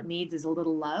that all it needs is a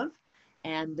little love.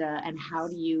 And how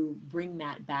do you bring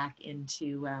that back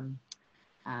into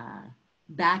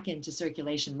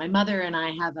circulation? My mother and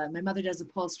I my mother does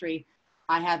upholstery.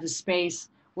 I have the space.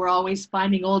 We're always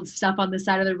finding old stuff on the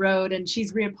side of the road, and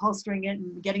she's reupholstering it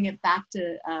and getting it back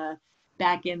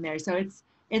in there. So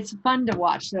it's fun to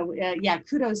watch. So yeah,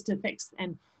 kudos to Fiix.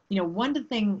 And you know, one of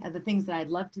the things that I'd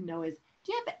love to know is,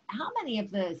 how many of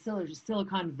the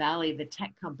Silicon Valley, the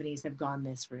tech companies, have gone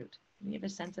this route? Do you have a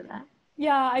sense of that?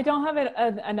 Yeah, I don't have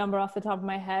a number off the top of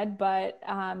my head, but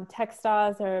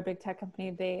Techstars are a big tech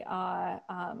company. They are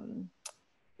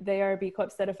a B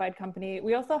Corp certified company.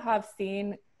 We also have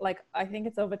seen, like, I think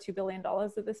it's over $2 billion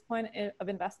at this point of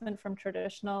investment from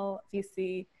traditional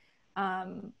VC.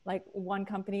 Like one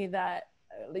company that,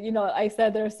 you know, I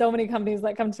said there are so many companies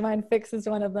that come to mind. Fiix is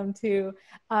one of them too.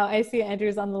 I see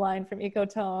Andrew's on the line from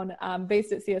Ecotone,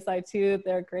 based at CSI too.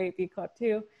 They're a great B Corp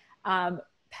too.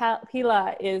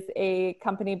 Pila is a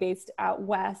company based out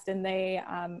west, and they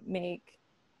make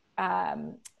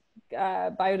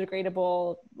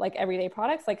biodegradable, like everyday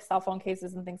products, like cell phone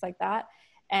cases and things like that.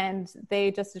 And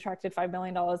they just attracted $5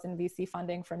 million in VC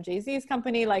funding from Jay-Z's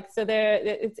company. Like, so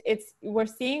we're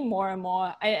seeing more and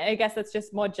more. I guess it's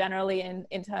just more generally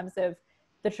in terms of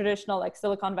the traditional, like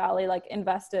Silicon Valley, like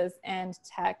investors and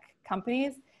tech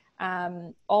companies.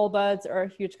 Allbirds are a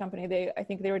huge company. I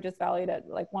think they were just valued at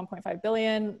like 1.5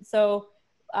 billion. So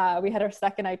we had our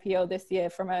second IPO this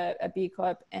year from a B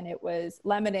Corp, and it was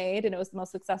Lemonade, and it was the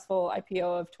most successful IPO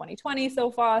of 2020 so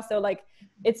far. So like,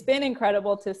 it's been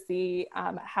incredible to see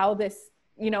how this,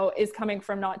 you know, is coming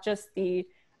from not just the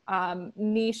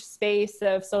niche space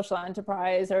of social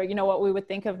enterprise, or, you know, what we would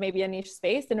think of maybe a niche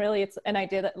space. And really it's an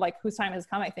idea that, like, whose time has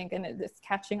come, I think, and it's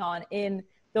catching on in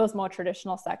those more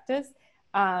traditional sectors.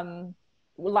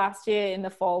 Last year in the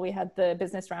fall, we had the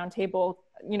business roundtable,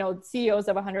 you know, CEOs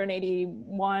of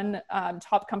 181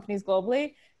 top companies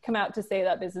globally come out to say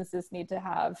that businesses need to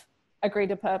have a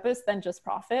greater purpose than just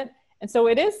profit. And so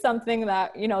it is something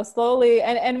that, you know, slowly,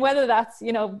 and whether that's,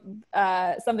 you know,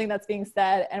 something that's being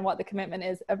said and what the commitment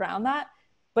is around that,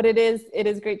 but it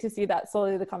is great to see that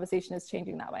slowly the conversation is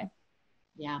changing that way.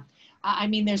 Yeah. I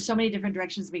mean, there's so many different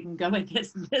directions we can go with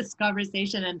this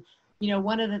conversation. And, you know,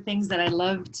 one of the things that I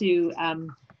love to,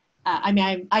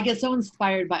 I get so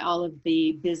inspired by all of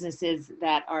the businesses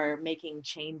that are making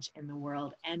change in the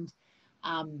world. And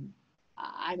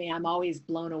I mean, I'm always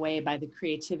blown away by the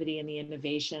creativity and the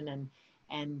innovation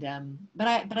And but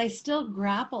I still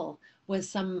grapple with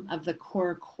some of the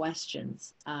core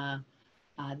questions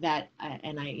that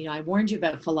and I warned you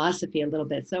about philosophy a little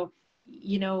bit. So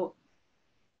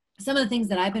some of the things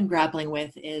that I've been grappling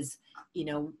with is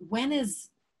when is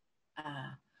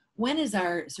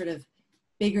our sort of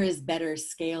bigger is better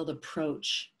scaled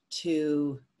approach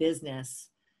to business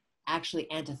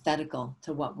actually antithetical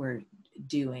to what we're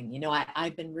doing.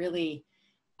 I've been really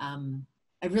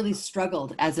I've really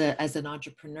struggled as an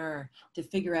entrepreneur to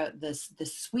figure out the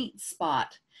sweet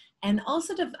spot, and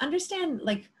also to understand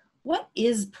like what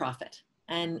is profit.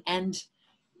 And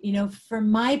from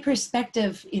my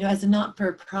perspective, as a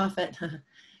not-for-profit,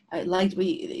 like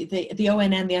the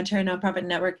ONN, the Ontario Nonprofit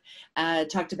Network,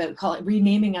 talked about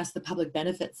renaming us the public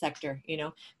benefit sector,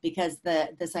 because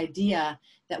this idea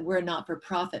that we're a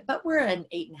not-for-profit, but we're an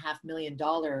 $8.5 million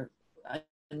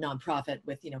nonprofit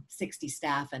with 60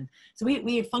 staff, and so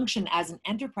we function as an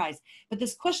enterprise. But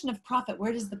this question of profit,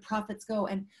 where does the profits go,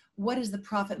 and what is the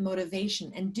profit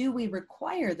motivation, and do we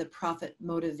require the profit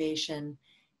motivation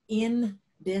in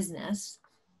business?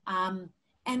 And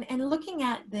looking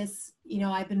at this,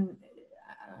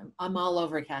 I'm all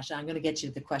over, Kasha. I'm going to get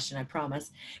you the question, I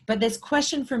promise. But this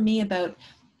question for me about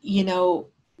the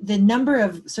number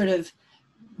of sort of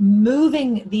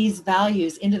moving these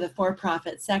values into the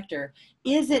for-profit sector,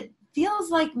 it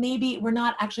feels like maybe we're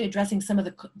not actually addressing some of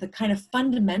the kind of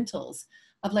fundamentals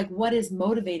of like what is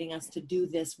motivating us to do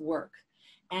this work.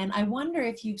 And I wonder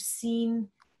if you've seen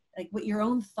like what your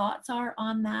own thoughts are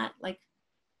on that. Like,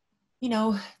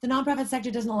 the nonprofit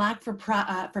sector doesn't lack for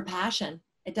passion.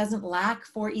 It doesn't lack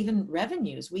for even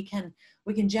revenues. We can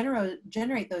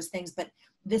generate those things, but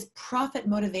this profit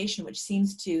motivation, which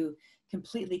seems to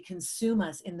completely consume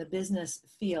us in the business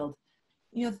field,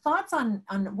 thoughts on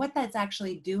what that's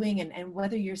actually doing, and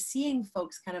whether you're seeing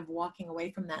folks kind of walking away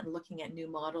from that and looking at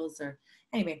new models, or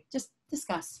anyway, just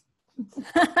discuss.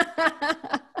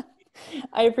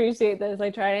 I appreciate this. I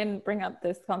try and bring up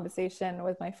this conversation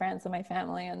with my friends and my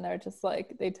family, and they're just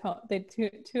like, they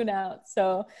tune out.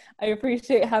 So I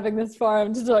appreciate having this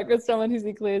forum to talk with someone who's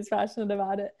equally as passionate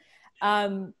about it.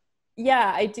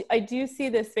 Yeah, I do see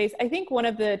this space. I think one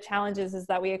of the challenges is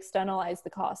that we externalize the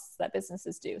costs that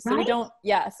businesses do. So right?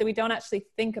 We don't actually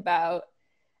think about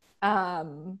we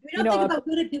don't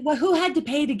think about who had to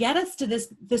pay to get us to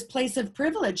this place of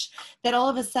privilege, that all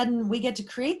of a sudden we get to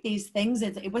create these things.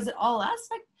 Was it all us?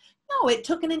 Like, no, it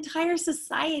took an entire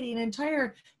society, an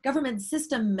entire government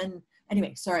system. And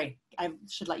anyway, sorry, I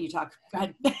should let you talk. Go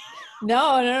ahead.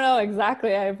 No,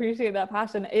 exactly. I appreciate that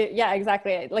passion. Yeah,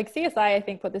 exactly. Like CSI, I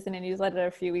think, put this in a newsletter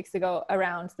a few weeks ago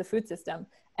around the food system,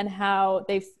 and how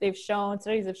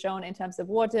studies have shown in terms of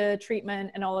water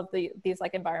treatment and all of these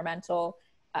like environmental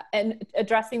and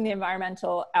addressing the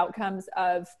environmental outcomes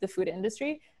of the food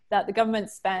industry, that the government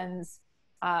spends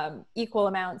equal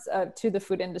amounts to the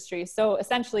food industry. So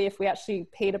essentially, if we actually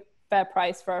paid a fair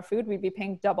price for our food, we'd be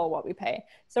paying double what we pay.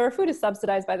 So our food is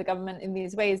subsidized by the government in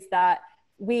these ways that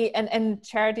and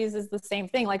charities is the same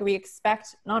thing. Like, we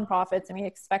expect nonprofits and we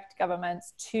expect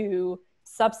governments to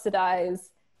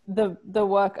subsidize the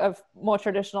work of more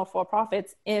traditional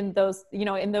for-profits in those,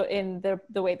 in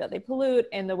the way that they pollute,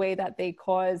 in the way that they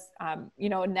cause,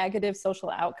 negative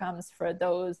social outcomes for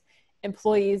those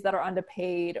employees that are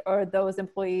underpaid, or those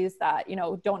employees that,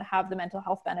 don't have the mental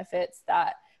health benefits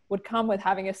that would come with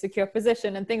having a secure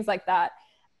position and things like that.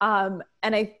 And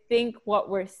I think what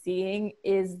we're seeing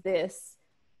is this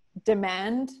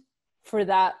demand for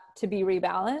that to be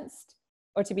rebalanced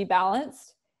or to be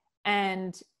balanced.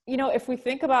 And if we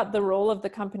think about the role of the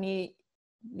company,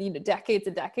 decades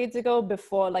and decades ago,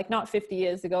 before, like, not 50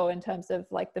 years ago in terms of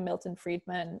like the Milton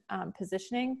Friedman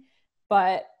positioning,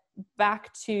 but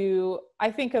back to,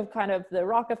 I think of kind of the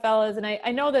Rockefellers, and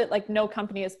I know that like no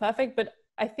company is perfect, but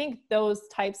I think those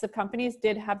types of companies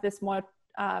did have this more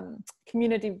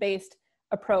community-based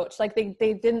approach. Like they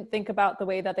didn't think about the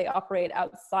way that they operate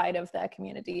outside of their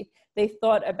community. They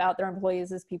thought about their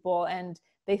employees as people, and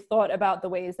they thought about the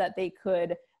ways that they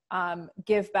could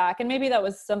give back. And maybe that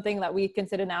was something that we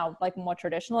consider now like more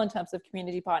traditional in terms of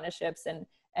community partnerships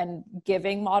and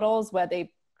giving models, where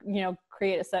they,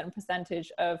 create a certain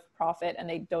percentage of profit and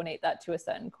they donate that to a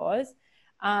certain cause.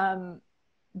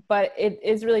 But it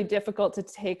is really difficult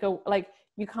to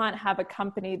you can't have a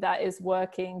company that is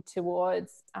working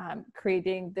towards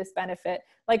creating this benefit.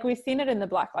 Like, we've seen it in the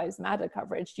Black Lives Matter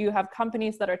coverage. You have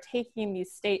companies that are taking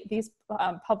these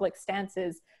public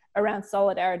stances around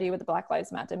solidarity with the Black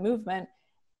Lives Matter movement,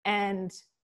 and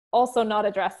also not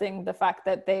addressing the fact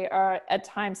that they are at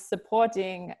times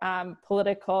supporting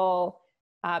political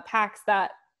PACs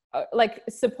that like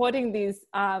supporting these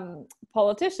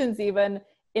politicians even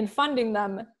in funding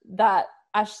them that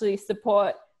actually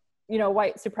support, you know,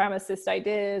 white supremacist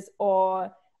ideas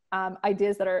or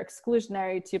ideas that are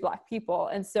exclusionary to Black people.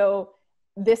 And so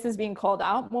this is being called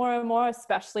out more and more,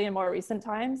 especially in more recent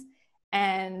times.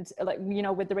 And like, you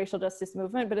know, with the racial justice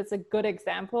movement, but it's a good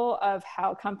example of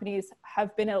how companies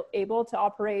have been able to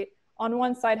operate on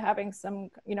one side, having some,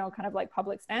 you know, kind of like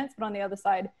public stance, but on the other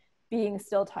side, being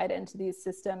still tied into these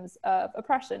systems of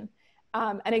oppression.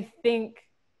 And I think,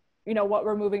 you know, what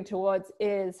we're moving towards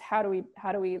is how do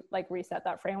we like reset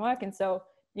that framework? And so,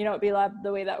 you know, at B-Lab,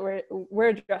 the way that we're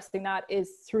addressing that is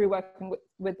through working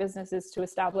with businesses to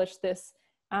establish this,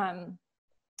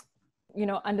 you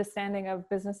know, understanding of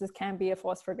businesses can be a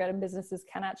force for good, and businesses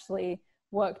can actually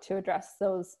work to address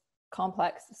those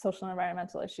complex social and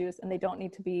environmental issues, and they don't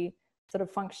need to be sort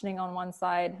of functioning on one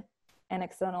side and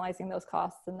externalizing those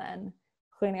costs and then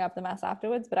cleaning up the mess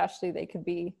afterwards, but actually they could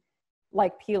be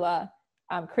like Pila,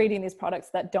 creating these products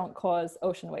that don't cause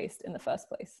ocean waste in the first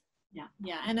place.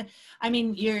 Yeah, and I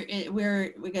mean,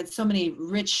 we got so many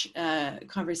rich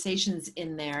conversations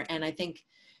in there, and I think,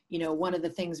 you know, one of the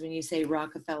things when you say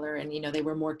Rockefeller and, you know, they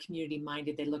were more community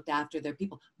minded, they looked after their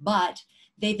people, but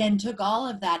they then took all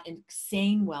of that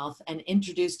insane wealth and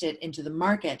introduced it into the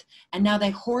market, and now they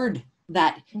hoard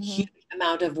that huge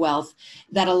amount of wealth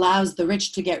that allows the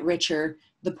rich to get richer,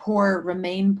 the poor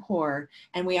remain poor,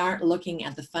 and we aren't looking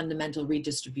at the fundamental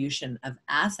redistribution of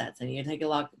assets. And you take a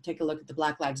look at the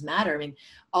Black Lives Matter. I mean,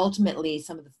 ultimately,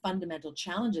 some of the fundamental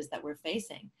challenges that we're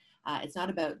facing, it's not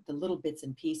about the little bits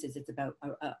and pieces, it's about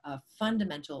a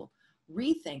fundamental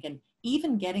rethink, and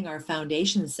even getting our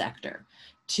foundation sector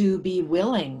to be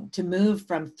willing to move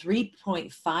from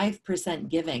 3.5%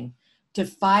 giving to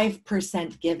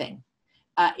 5% giving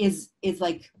is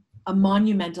like a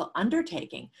monumental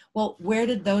undertaking. Well, where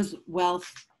did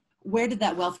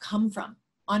that wealth come from?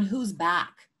 On whose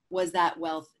back was that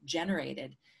wealth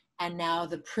generated? And now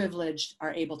the privileged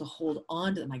are able to hold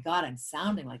on to them. My God, I'm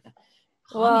sounding like the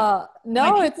well,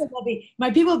 no,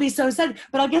 my people will be so sad.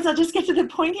 But I guess I'll just get to the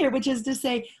point here, which is to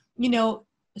say, you know,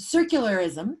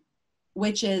 circularism,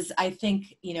 which is, I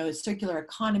think, you know, circular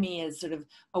economy is sort of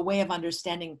a way of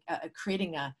understanding,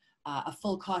 creating a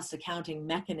full cost accounting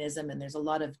mechanism. And there's a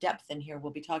lot of depth in here.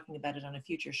 We'll be talking about it on a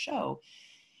future show.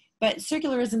 But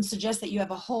circularism suggests that you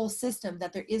have a whole system,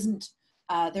 that there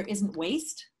isn't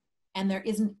waste and there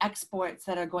isn't exports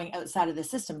that are going outside of the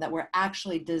system, that we're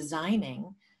actually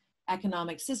designing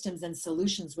economic systems and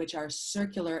solutions which are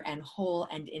circular and whole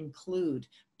and include.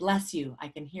 Bless you, I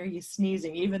can hear you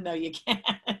sneezing even though you can't.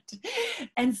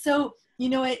 And so, you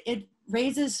know, it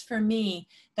raises for me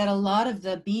that a lot of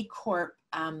the B Corp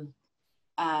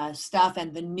stuff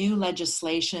and the new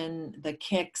legislation, the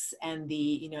Kicks and the,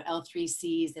 you know,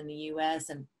 L3Cs in the US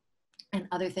and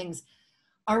other things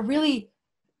are really,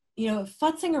 you know,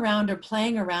 futzing around or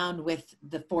playing around with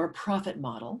the for-profit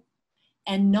model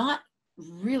and not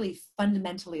really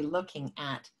fundamentally looking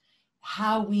at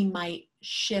how we might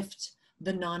shift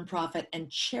the nonprofit and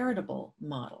charitable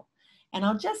model. And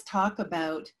I'll just talk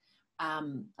about,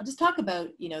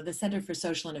 you know, the Center for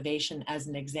Social Innovation as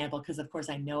an example, because of course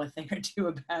I know a thing or two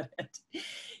about it.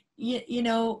 You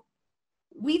know,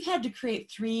 we've had to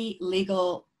create 3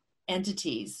 legal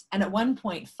entities, and at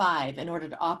 1.5 in order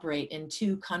to operate in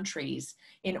 2 countries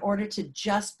in order to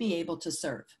just be able to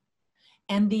serve.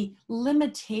 And the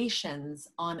limitations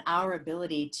on our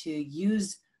ability to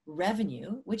use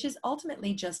revenue, which is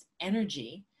ultimately just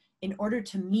energy, in order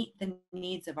to meet the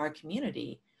needs of our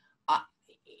community,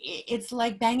 it's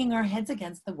like banging our heads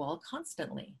against the wall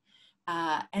constantly.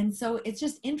 And so it's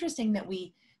just interesting that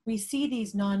we see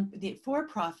the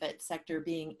for-profit sector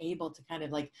being able to kind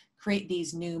of like create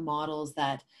these new models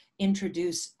that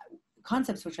introduce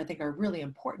concepts which I think are really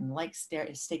important, like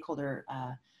stakeholder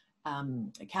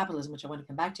capitalism, which I want to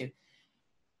come back to.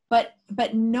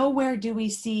 But nowhere do we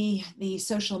see the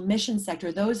social mission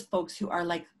sector, those folks who are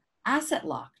like asset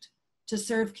locked to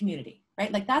serve community,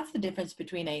 right? Like that's the difference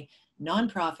between a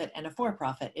nonprofit and a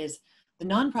for-profit, is the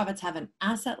nonprofits have an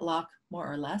asset lock,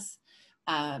 more or less.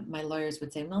 My lawyers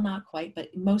would say, well, not quite,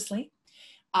 but mostly,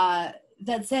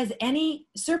 that says any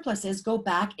surpluses go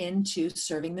back into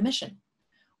serving the mission.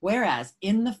 Whereas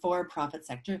in the for-profit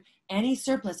sector, any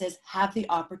surpluses have the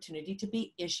opportunity to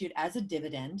be issued as a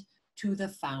dividend to the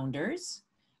founders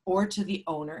or to the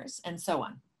owners and so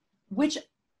on, which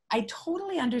I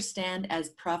totally understand as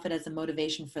profit as a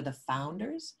motivation for the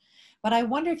founders. But I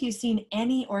wonder if you've seen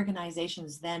any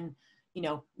organizations then, you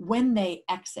know, when they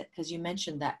exit, because you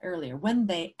mentioned that earlier, when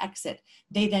they exit,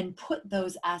 they then put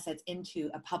those assets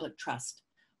into a public trust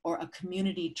or a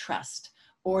community trust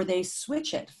or they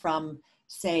switch it from,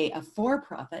 say, a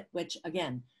for-profit, which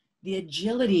again, the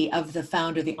agility of the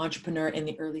founder, the entrepreneur in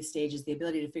the early stages, the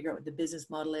ability to figure out what the business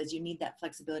model is, you need that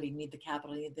flexibility, you need the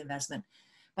capital, you need the investment.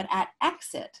 But at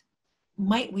exit,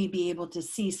 might we be able to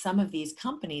see some of these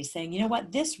companies saying, you know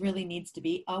what, this really needs to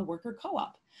be a worker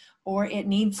co-op, or it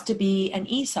needs to be an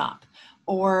ESOP,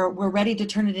 or we're ready to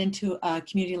turn it into a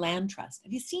community land trust.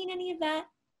 Have you seen any of that?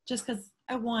 Just because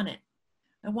I want it.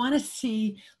 I want to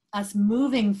see us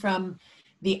moving from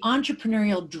the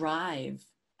entrepreneurial drive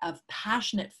of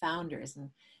passionate founders and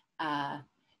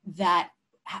that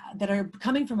are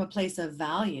coming from a place of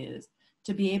values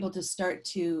to be able to start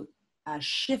to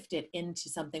shift it into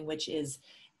something which is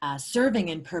serving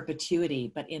in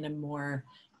perpetuity, but in a more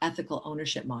ethical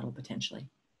ownership model potentially.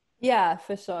 Yeah,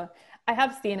 for sure. I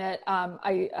have seen it.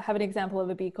 I have an example of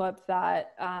a B Corp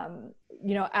that,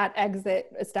 at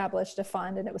exit established a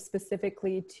fund, and it was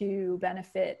specifically to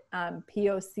benefit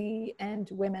POC and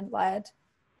women-led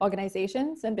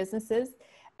organizations and businesses.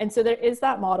 And so there is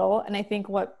that model. And I think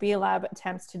what B Lab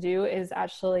attempts to do is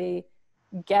actually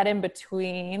get in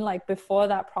between, like before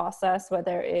that process where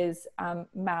there is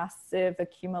massive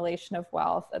accumulation of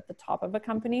wealth at the top of a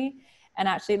company. And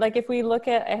actually, like if we look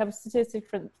at, I have a statistic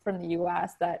from the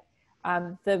US that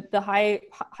the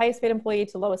highest paid employee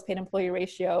to lowest paid employee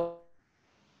ratio,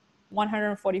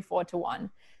 144:1.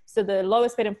 So the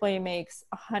lowest paid employee makes,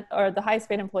 or the highest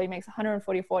paid employee makes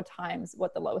 144 times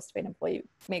what the lowest paid employee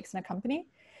makes in a company.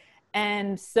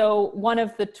 And so one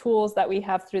of the tools that we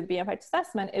have through the B Impact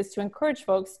assessment is to encourage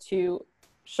folks to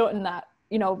shorten that,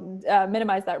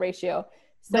 minimize that ratio.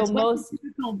 So go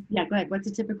ahead. What's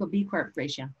a typical B Corp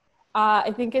ratio?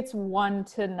 I think it's 1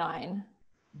 to 9.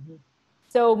 Mm-hmm.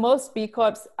 So most B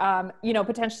Corps,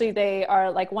 potentially they are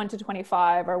like 1 to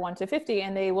 25 or 1 to 50,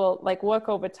 and they will like work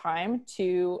over time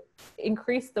to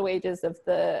increase the wages of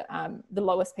the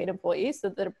lowest paid employees so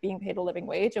that they're being paid a living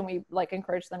wage. And we like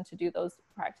encourage them to do those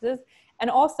practices, and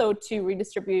also to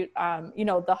redistribute,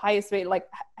 the highest rate, like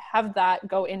have that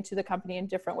go into the company in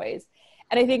different ways.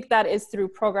 And I think that is through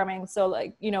programming. So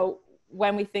like,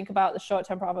 when we think about the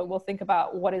short-term profit, we'll think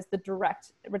about what is the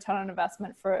direct return on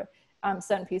investment for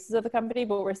certain pieces of the company,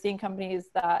 but we're seeing companies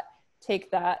that take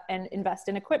that and invest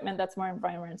in equipment that's more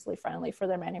environmentally friendly for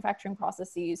their manufacturing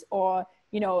processes, or,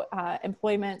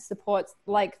 employment supports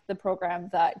like the program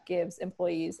that gives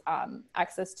employees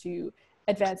access to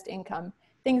advanced income,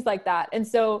 things like that. And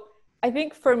so I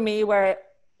think for me,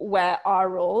 where our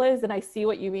role is, and I see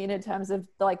what you mean in terms of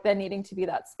like there needing to be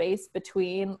that space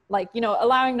between like,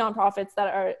 allowing nonprofits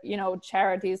that are,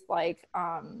 charities, like,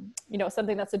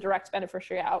 something that's a direct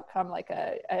beneficiary outcome, like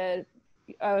a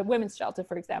women's shelter,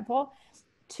 for example,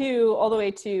 all the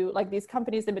way to like these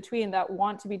companies in between that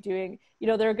want to be doing,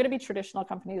 there are going to be traditional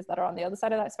companies that are on the other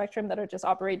side of that spectrum that are just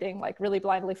operating like really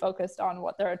blindly focused on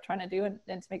what they're trying to do and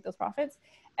to make those profits.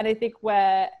 And I think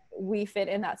where we fit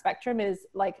in that spectrum is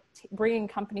like bringing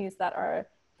companies that are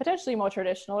potentially more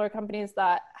traditional, or companies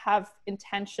that have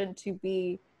intention to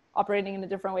be operating in a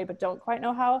different way but don't quite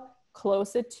know how,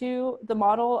 closer to the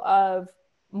model of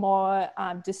more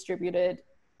distributed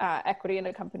equity in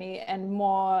a company and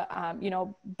more,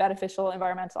 beneficial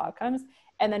environmental outcomes,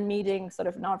 and then meeting sort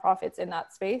of nonprofits in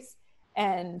that space.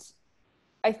 And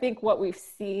I think what we've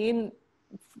seen,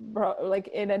 like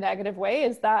in a negative way,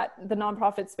 is that the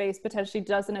nonprofit space potentially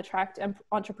doesn't attract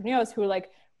entrepreneurs who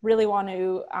like really want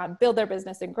to build their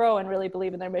business and grow and really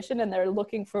believe in their mission. And they're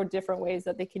looking for different ways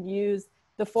that they can use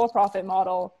the for-profit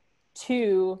model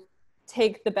to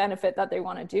take the benefit that they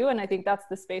want to do. And I think that's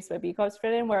the space where B Corps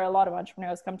fit in, where a lot of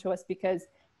entrepreneurs come to us because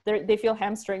they feel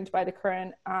hamstringed by the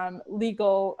current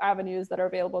legal avenues that are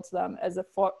available to them as a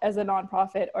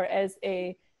nonprofit or as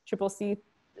a CCC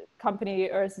company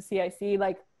or as a CIC.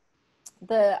 Like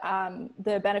the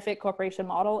benefit corporation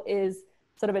model is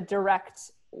sort of a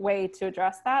direct way to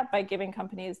address that by giving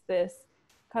companies this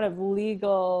kind of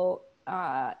legal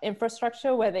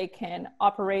infrastructure where they can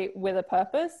operate with a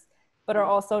purpose, but are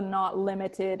also not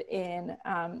limited in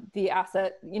the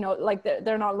asset, like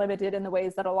they're not limited in the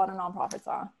ways that a lot of nonprofits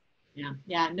are.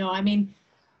 Yeah. No, I mean,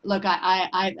 look,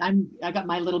 I got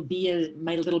my little bee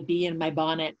in my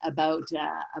bonnet about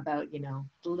the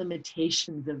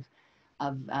limitations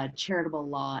of charitable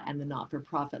law and the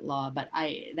not-for-profit law, but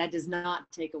that does not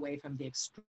take away from the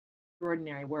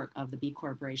extraordinary work of the B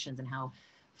corporations and how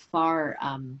far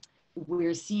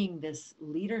we're seeing this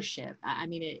leadership. I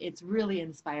mean, it's really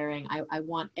inspiring. I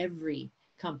want every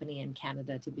company in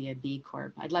Canada to be a B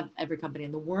Corp. I'd love every company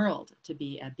in the world to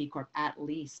be a B Corp at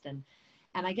least. And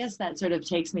I guess that sort of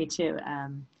takes me to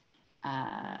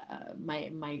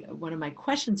one of my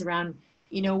questions around,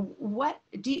 what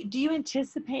do you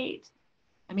anticipate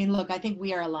I mean, look, I think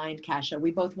we are aligned, Kasha.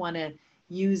 We both want to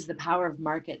use the power of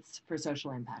markets for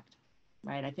social impact,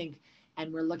 right? I think,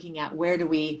 and we're looking at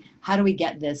how do we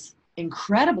get this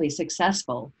incredibly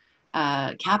successful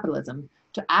capitalism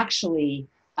to actually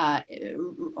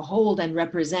hold and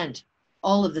represent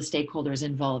all of the stakeholders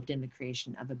involved in the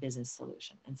creation of a business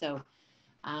solution. And so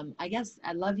I guess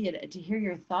I'd love you to hear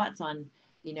your thoughts on,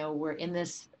 we're in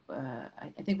this,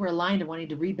 I think we're aligned in wanting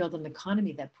to rebuild an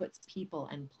economy that puts people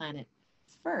and planet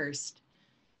first.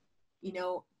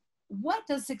 What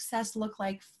does success look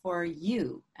like for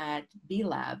you at B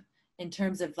Lab in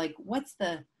terms of like, what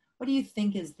do you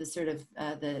think is the sort of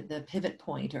the pivot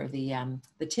point or the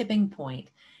tipping point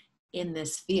in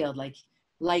this field?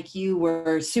 Like you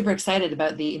were super excited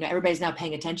about everybody's now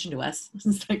paying attention to us.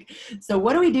 It's like, so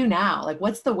what do we do now? Like,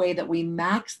 what's the way that we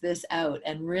max this out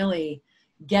and really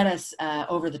get us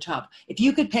over the top? If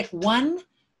you could pick one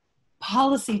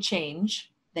policy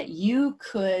change that you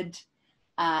could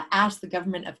ask the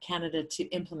government of Canada to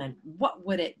implement, what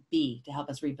would it be to help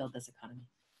us rebuild this economy?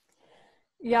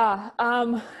 Yeah, I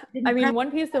mean,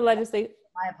 one piece of legislation.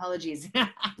 My apologies.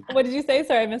 What did you say?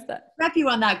 Sorry, I missed that. Prep you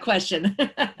on that question. No,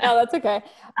 that's okay.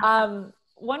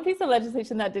 One piece of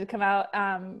legislation that did come out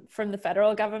from the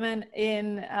federal government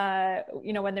in,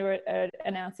 when they were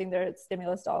announcing their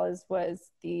stimulus dollars was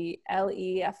the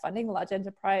LEF funding, Large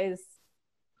Enterprise.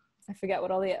 I forget what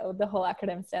all the whole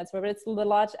acronym stands for, but it's the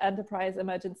Large Enterprise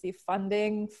Emergency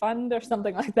Funding Fund or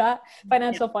something like that.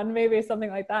 Financial fund, maybe, or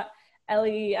something like that.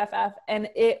 LEFF. And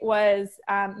it was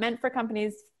meant for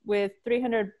companies with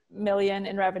 300 million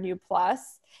in revenue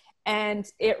plus. And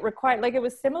it required, it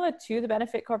was similar to the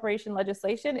benefit corporation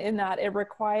legislation in that it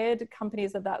required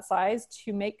companies of that size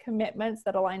to make commitments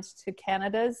that aligned to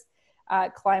Canada's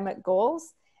climate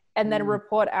goals and then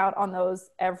report out on those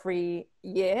every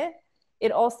year.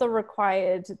 It also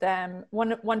required them,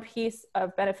 one piece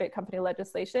of benefit company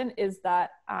legislation is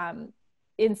that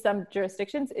in some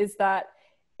jurisdictions is that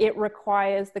it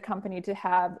requires the company to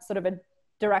have sort of a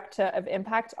director of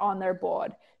impact on their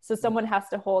board. So someone has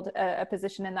to hold a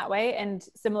position in that way. And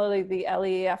similarly, the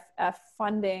LEFF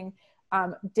funding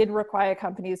did require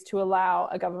companies to allow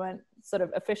a government sort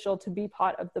of official to be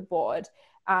part of the board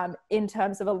in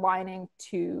terms of aligning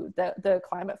to the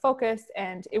climate focus.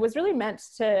 And it was really meant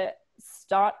to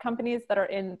start companies that are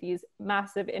in these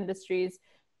massive industries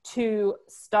to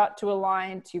start to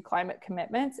align to climate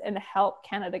commitments and help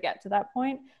Canada get to that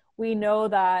point. We know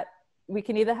that we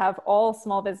can either have all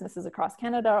small businesses across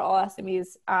Canada or all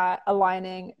SMEs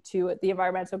aligning to the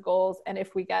environmental goals. And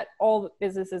if we get all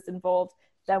businesses involved,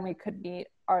 then we could meet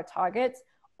our targets,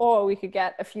 or we could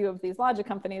get a few of these larger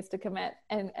companies to commit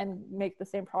and make the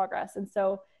same progress. And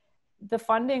so the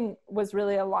funding was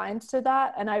really aligned to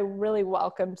that. And I really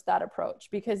welcomed that approach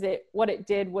because what it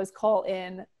did was call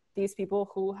in these people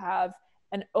who have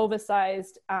an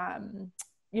oversized,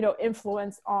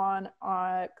 influence on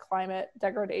climate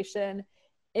degradation.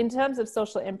 In terms of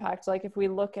social impact, like if we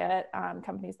look at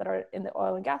companies that are in the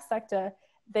oil and gas sector,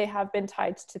 they have been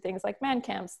tied to things like man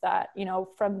camps that,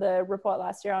 from the report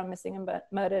last year on missing and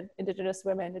murdered Indigenous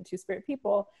women and Two-Spirit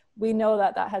people, we know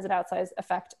that that has an outsized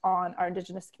effect on our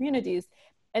Indigenous communities.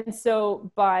 And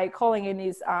so by calling in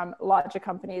these larger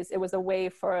companies, it was a way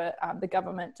for the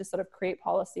government to sort of create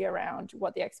policy around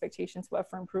what the expectations were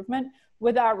for improvement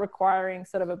without requiring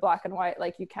sort of a black and white,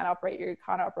 like you can operate, you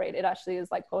can't operate. It actually is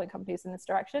like pulling companies in this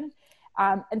direction.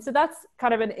 And so that's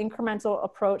kind of an incremental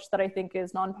approach that I think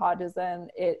is nonpartisan.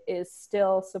 It is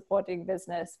still supporting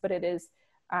business, but it is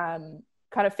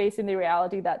kind of facing the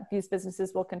reality that these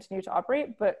businesses will continue to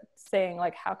operate, but saying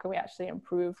like, how can we actually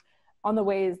improve on the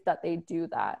ways that they do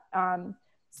that?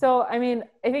 So, I mean,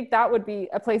 I think that would be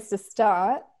a place to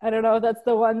start. I don't know if that's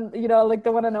the one, like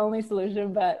the one and only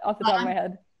solution, but off the top of my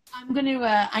head.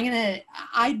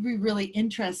 I'd be really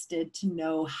interested to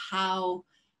know how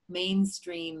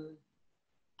mainstream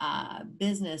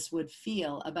business would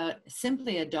feel about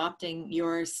simply adopting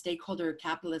your stakeholder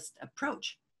capitalist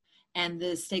approach and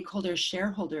the stakeholder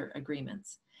shareholder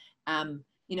agreements.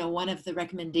 One of the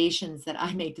recommendations that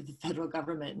I made to the federal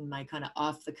government in my kind of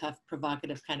off the cuff,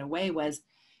 provocative kind of way was,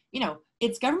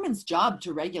 it's government's job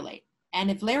to regulate. And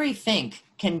if Larry Fink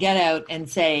can get out and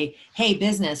say, hey,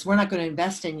 business, we're not going to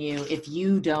invest in you if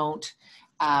you don't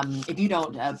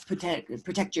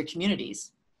protect your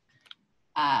communities.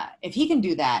 If he can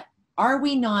do that, are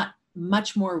we not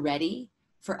much more ready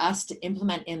for us to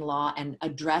implement in law and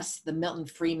address the Milton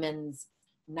Friedman's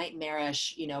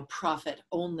nightmarish,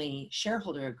 profit-only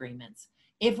shareholder agreements?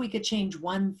 If we could change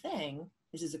one thing,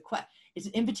 this is it's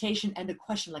an invitation and a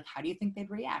question, like, how do you think they'd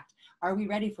react? Are we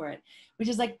ready for it? Which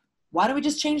is like, why don't we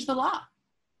just change the law?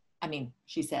 I mean,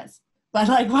 she says, but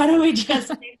like, why don't we just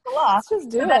make the law? Let's just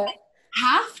do so that it. they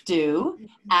have to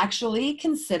actually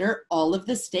consider all of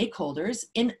the stakeholders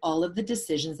in all of the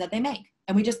decisions that they make.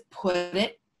 And we just put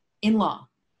it in law.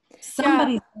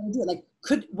 Somebody's going to do it.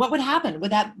 Like, what would happen?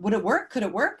 Would it work? Could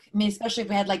it work? I mean, especially if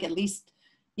we had like at least,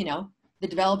 you know, the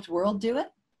developed world do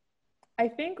it. I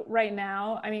think right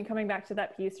now, I mean, coming back to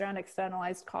that piece around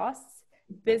externalized costs,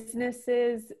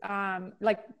 businesses,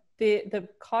 like the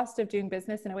cost of doing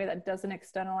business in a way that doesn't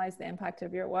externalize the impact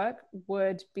of your work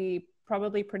would be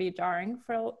probably pretty jarring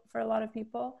for a lot of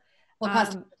people.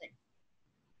 Well,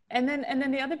 and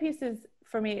then the other piece is,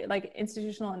 for me, like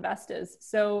institutional investors.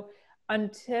 So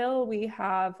until we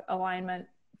have alignment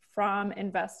from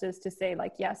investors to say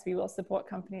like, yes, we will support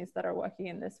companies that are working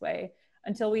in this way,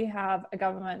 until we have a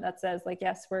government that says like,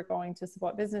 yes, we're going to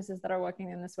support businesses that are working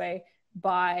in this way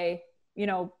by, you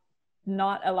know,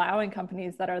 not allowing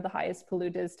companies that are the highest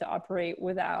polluters to operate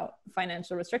without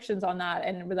financial restrictions on that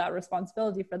and without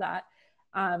responsibility for that,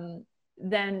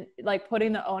 then like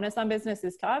putting the onus on business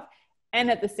is tough. And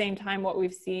at the same time, what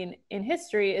we've seen in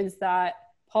history is that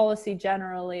policy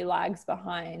generally lags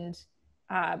behind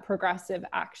progressive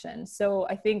action. So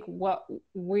I think what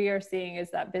we are seeing is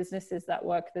that businesses that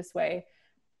work this way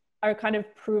are kind of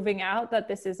proving out that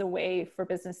this is a way for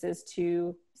businesses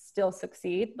to still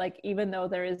succeed. Like, even though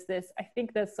there is this, I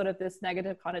think there's sort of this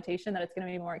negative connotation that it's going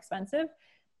to be more expensive,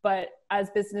 but as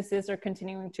businesses are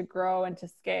continuing to grow and to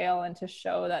scale and to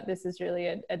show that this is really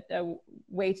a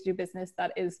way to do business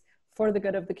that is for the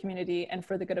good of the community and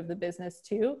for the good of the business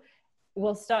too,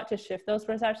 we'll start to shift those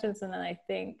perceptions. And then I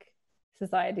think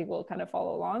society will kind of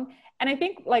follow along. And I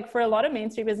think like for a lot of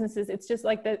mainstream businesses, it's just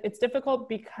like that it's difficult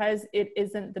because it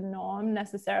isn't the norm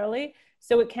necessarily.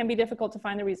 So it can be difficult to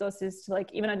find the resources to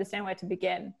like even understand where to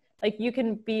begin. Like you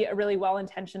can be a really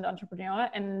well-intentioned entrepreneur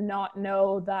and not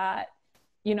know that,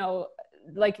 you know,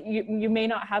 like you may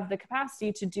not have the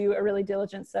capacity to do a really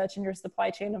diligent search in your supply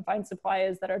chain and find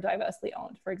suppliers that are diversely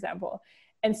owned, for example.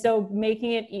 And so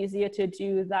making it easier to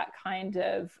do that kind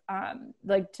of,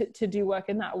 like to do work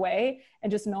in that way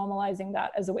and just normalizing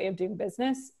that as a way of doing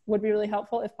business would be really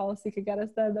helpful. If policy could get us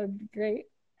there, that'd be great.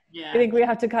 Yeah. I think we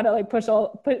have to kind of like push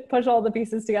all the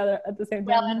pieces together at the same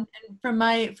time. Well,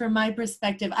 and from my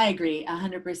perspective, I agree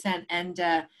 100%. And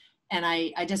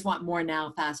I just want more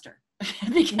now, faster.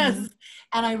 Because,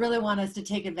 and I really want us to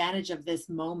take advantage of this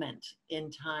moment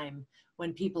in time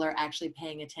when people are actually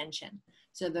paying attention,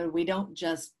 so that we don't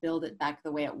just build it back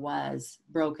the way it was,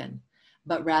 broken,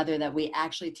 but rather that we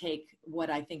actually take what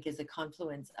I think is a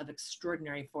confluence of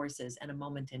extraordinary forces and a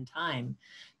moment in time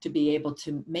to be able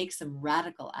to make some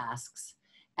radical asks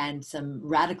and some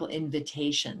radical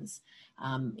invitations.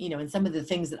 You know, and some of the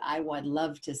things that I would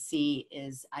love to see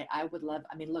is, I would love,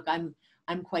 I mean, look, I'm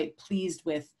quite pleased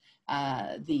with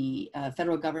the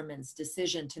federal government's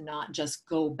decision to not just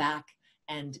go back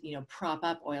and, you know, prop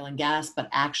up oil and gas, but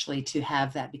actually to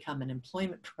have that become an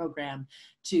employment program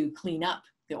to clean up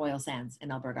the oil sands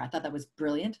in Alberta. I thought that was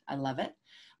brilliant. I love it.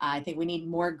 I think we need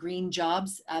more green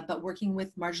jobs, but working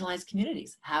with marginalized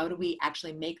communities. How do we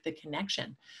actually make the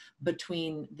connection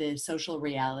between the social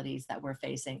realities that we're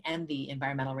facing and the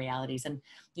environmental realities? And,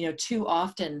 you know, too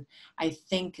often, I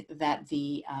think that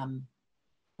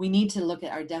we need to look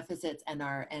at our deficits and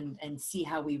and see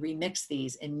how we remix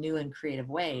these in new and creative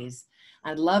ways.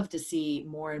 I'd love to see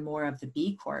more and more of the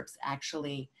B Corps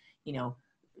actually, you know,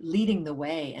 leading the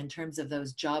way in terms of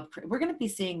those we're going to be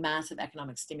seeing massive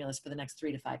economic stimulus for the next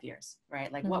 3 to 5 years,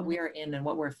 right? Like what we're in and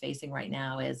what we're facing right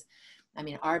now is, I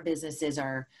mean, our businesses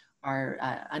are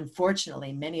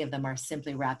unfortunately, many of them are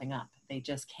simply wrapping up. They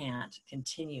just can't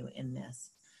continue in this.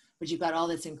 But you've got all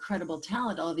this incredible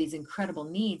talent, all of these incredible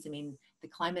needs. I mean, the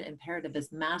climate imperative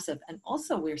is massive. And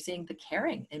also we're seeing the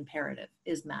caring imperative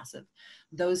is massive.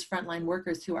 Those frontline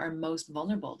workers who are most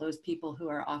vulnerable, those people who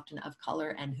are often of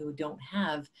color and who don't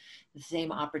have the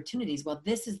same opportunities. Well,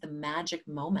 this is the magic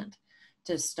moment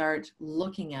to start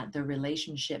looking at the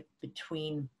relationship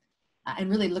between, and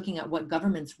really looking at what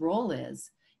government's role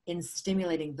is in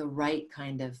stimulating the right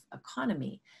kind of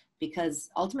economy. Because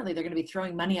ultimately they're going to be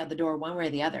throwing money out the door one way or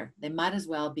the other. They might as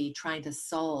well be trying to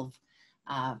solve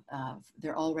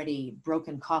their already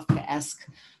broken Kafka-esque,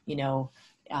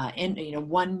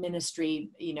 one ministry,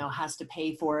 has to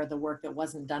pay for the work that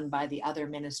wasn't done by the other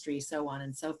ministry, so on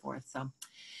and so forth. So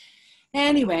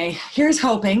anyway, here's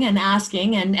hoping and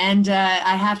asking, and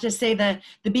I have to say the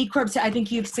B Corps, I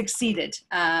think you've succeeded.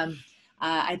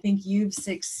 I think you've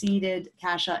succeeded,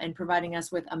 Kasha, in providing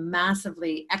us with a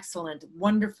massively excellent,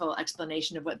 wonderful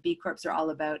explanation of what B Corps are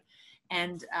all about.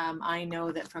 And I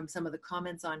know that from some of the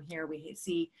comments on here, we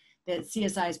see that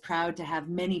CSI is proud to have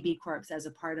many B Corps as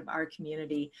a part of our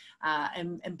community,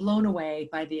 and blown away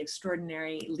by the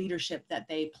extraordinary leadership that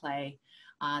they play,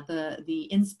 the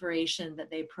inspiration that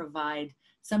they provide,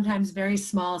 sometimes very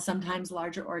small, sometimes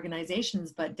larger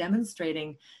organizations, but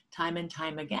demonstrating time and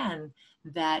time again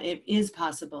that it is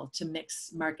possible to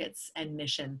mix markets and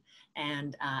mission,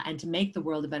 and to make the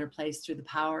world a better place through the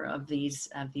power of these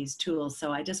tools.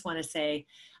 So I just want to say,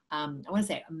 I want to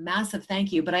say a massive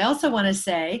thank you, but I also want to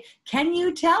say, can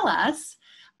you tell us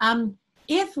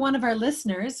if one of our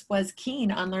listeners was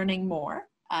keen on learning more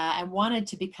and wanted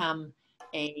to become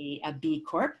a B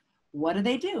Corp, what do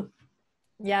they do?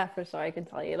 Yeah, for sure. I can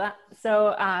tell you that.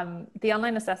 So the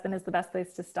online assessment is the best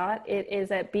place to start. It is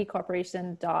at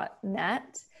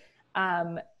bcorporation.net.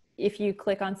 If you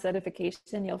click on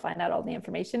certification, you'll find out all the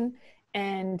information.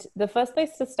 And the first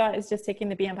place to start is just taking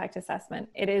the B Impact assessment.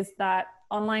 It is that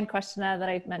online questionnaire that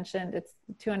I mentioned. It's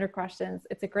 200 questions.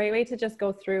 It's a great way to just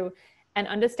go through and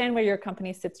understand where your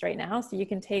company sits right now. So you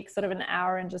can take sort of an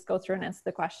hour and just go through and answer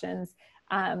the questions,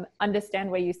 understand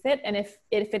where you sit. And if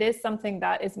it is something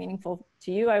that is meaningful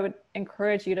to you, I would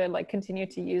encourage you to continue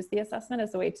to use the assessment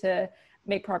as a way to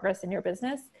make progress in your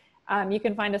business. You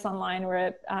can find us online.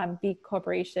 We're at B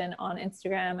Corporation on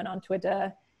Instagram and on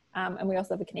Twitter. And we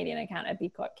also have a Canadian account at B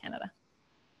Corp Canada.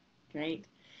 Great.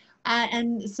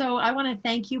 And so I want to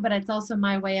thank you, but it's also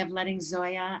my way of letting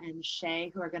Zoya and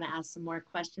Shay, who are going to ask some more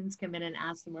questions, come in and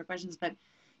ask some more questions. But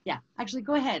yeah, actually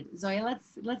go ahead, Zoya,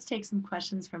 let's take some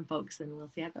questions from folks and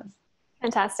we'll see how it goes.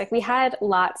 Fantastic. We had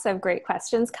lots of great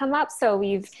questions come up, so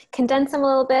we've condensed them a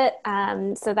little bit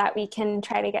so that we can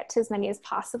try to get to as many as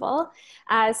possible.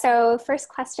 So first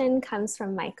question comes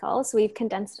from Michael. So we've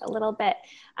condensed a little bit.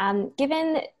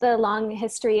 Given the long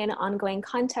history and ongoing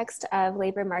context of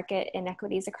labor market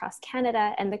inequities across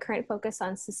Canada and the current focus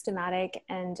on systematic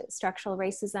and structural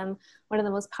racism, one of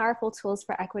the most powerful tools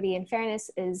for equity and fairness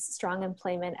is strong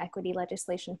employment equity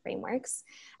legislation frameworks.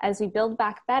 As we build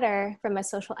back better from a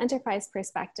social enterprise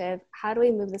perspective, how do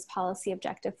we move this policy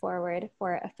objective forward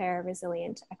for a fair,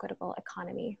 resilient, equitable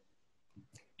economy?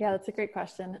 Yeah, that's a great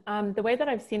question. The way that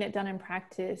I've seen it done in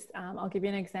practice, I'll give you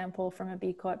an example from a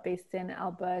B Corp based in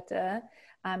Alberta,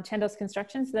 Chandos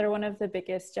Construction. So they're one of the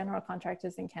biggest general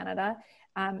contractors in Canada.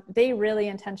 They really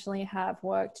intentionally have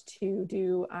worked to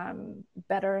do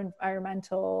better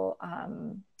environmental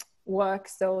work.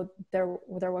 So they're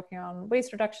working on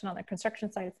waste reduction on their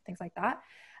construction sites, things like that.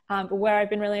 But where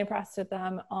I've been really impressed with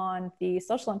them on the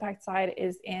social impact side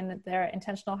is in their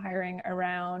intentional hiring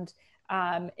around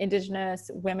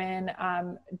Indigenous women,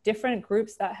 different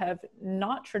groups that have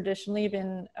not traditionally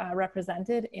been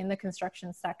represented in the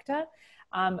construction sector,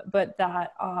 but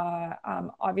that are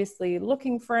obviously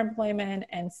looking for employment.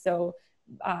 And so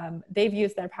they've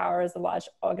used their power as a large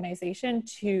organization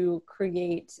to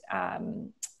create,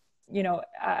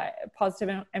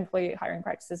 positive employee hiring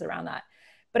practices around that.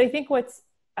 But I think what's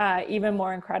even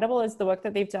more incredible is the work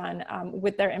that they've done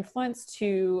with their influence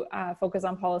to focus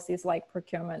on policies like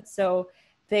procurement. So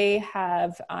they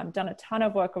have done a ton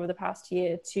of work over the past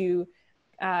year to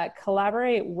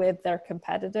collaborate with their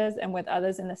competitors and with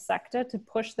others in the sector to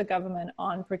push the government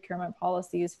on procurement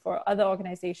policies for other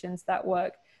organizations that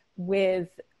work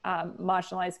with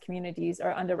marginalized communities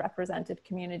or underrepresented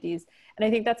communities. And I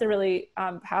think that's a really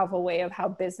powerful way of how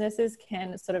businesses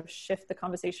can sort of shift the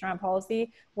conversation around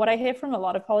policy. What I hear from a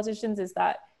lot of politicians is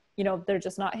that, they're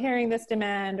just not hearing this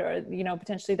demand, or,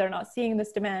 potentially they're not seeing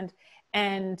this demand.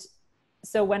 And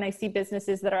so when I see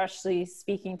businesses that are actually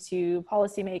speaking to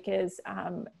policymakers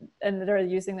and that are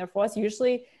using their voice,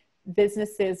 usually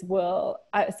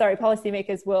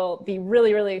policymakers will be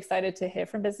really, really excited to hear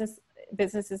from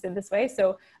businesses in this way.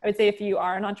 So I would say if you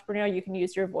are an entrepreneur, you can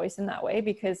use your voice in that way,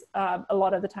 because a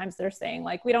lot of the times they're saying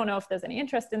we don't know if there's any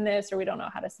interest in this, or we don't know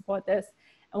how to support this.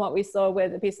 And what we saw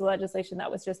with a piece of legislation that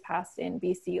was just passed in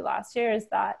BC last year is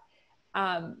that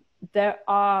there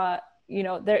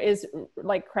is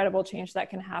credible change that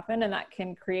can happen, and that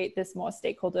can create this more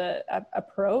stakeholder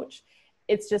approach.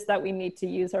 It's just that we need to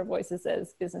use our voices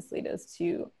as business leaders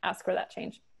to ask for that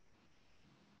change.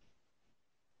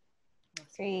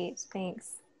 Great,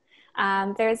 thanks.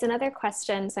 There's another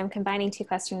question, so I'm combining two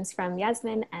questions from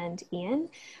Yasmin and Ian.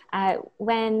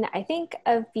 When I think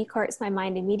of B Corps, my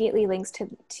mind immediately links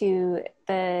to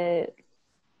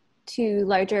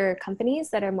larger companies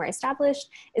that are more established.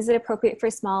 Is it appropriate for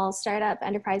small startup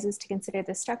enterprises to consider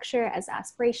the structure as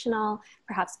aspirational,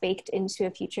 perhaps baked into a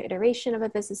future iteration of a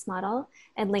business model?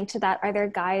 And linked to that, are there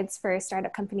guides for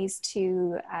startup companies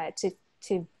to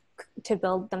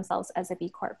build themselves as a B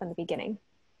Corp from the beginning?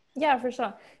 Yeah, for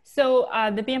sure. So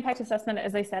the B Impact Assessment,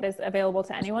 as I said, is available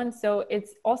to anyone. So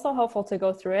it's also helpful to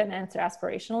go through it and answer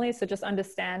aspirationally. So just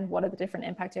understand what are the different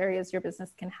impact areas your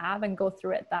business can have and go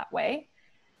through it that way.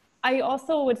 I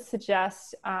also would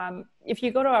suggest, if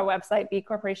you go to our website,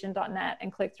 bcorporation.net,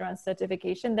 and click through on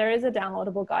certification, there is a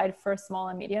downloadable guide for small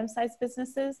and medium-sized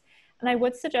businesses. And I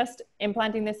would suggest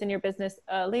implanting this in your business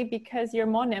early because you're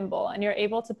more nimble and you're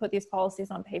able to put these policies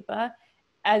on paper.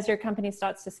 As your company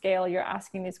starts to scale, you're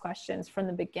asking these questions from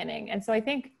the beginning. And so I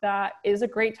think that is a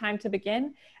great time to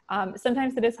begin.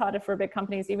 Sometimes it is harder for big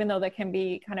companies, even though there can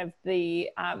be kind of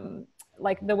the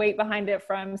like the weight behind it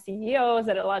from CEOs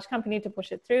at a large company to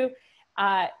push it through.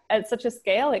 At such a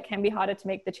scale, it can be harder to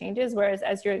make the changes. Whereas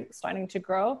as you're starting to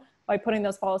grow, by putting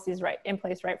those policies right in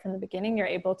place right from the beginning, you're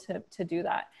able to do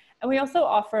that. And we also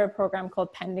offer a program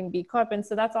called Pending B Corp. And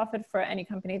so that's offered for any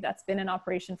company that's been in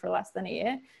operation for less than a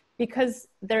year, because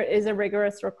there is a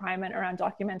rigorous requirement around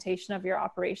documentation of your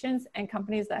operations, and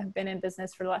companies that have been in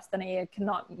business for less than a year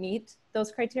cannot meet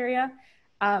those criteria.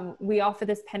 We offer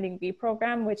this Pending B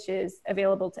program, which is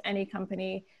available to any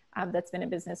company that's been in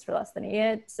business for less than a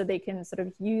year, so they can sort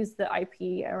of use the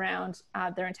IP around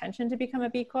their intention to become a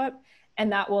B Corp. And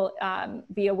that will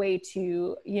be a way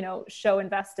to, show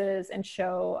investors and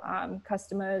show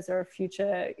customers or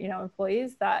future,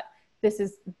 employees that this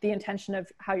is the intention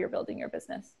of how you're building your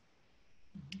business.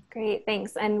 Great,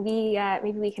 thanks. And we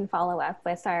maybe we can follow up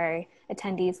with our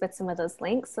attendees with some of those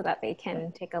links so that they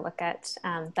can take a look at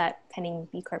that Pending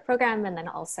B Corp program, and then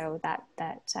also that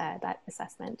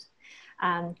assessment.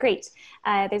 Great.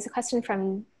 There's a question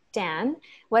from Dan.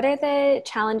 What are the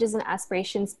challenges and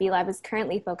aspirations B Lab is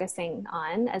currently focusing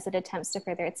on as it attempts to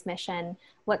further its mission?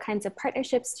 What kinds of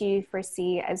partnerships do you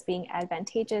foresee as being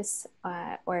advantageous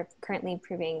or currently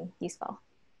proving useful?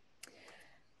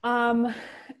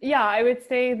 Yeah, I would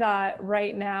say that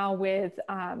right now with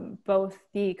both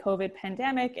the COVID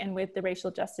pandemic and with the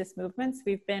racial justice movements,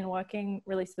 we've been working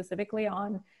really specifically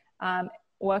on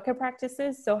worker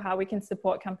practices. So how we can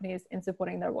support companies in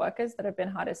supporting their workers that have been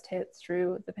hardest hit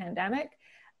through the pandemic.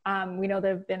 We know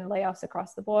there have been layoffs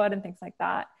across the board and things like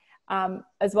that,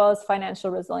 as well as financial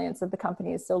resilience of the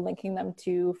companies. So linking them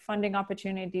to funding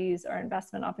opportunities or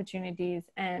investment opportunities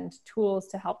and tools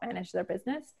to help manage their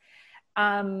business.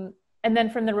 And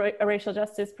then from the racial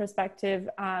justice perspective,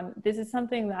 this is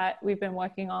something that we've been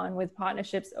working on with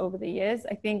partnerships over the years.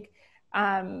 I think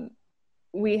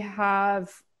we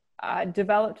have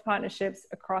developed partnerships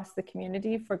across the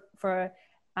community for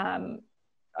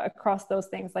across those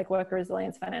things like worker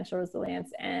resilience, financial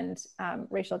resilience, and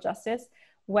racial justice,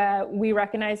 where we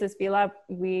recognize as B Lab,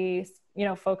 we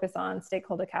focus on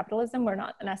stakeholder capitalism. We're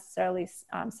not necessarily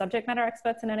subject matter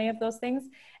experts in any of those things.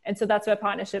 And so that's where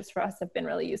partnerships for us have been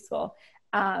really useful.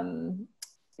 We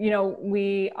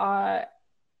are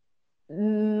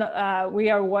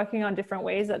working on different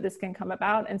ways that this can come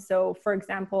about. And so, for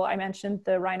example, I mentioned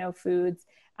the Rhino Foods,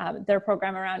 their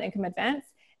program around income advance.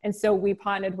 And so we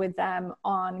partnered with them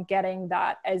on getting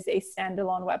that as a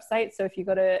standalone website. So if you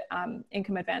go to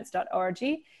incomeadvance.org,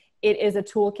 it is a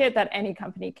toolkit that any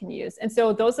company can use. And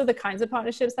so those are the kinds of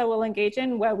partnerships that we'll engage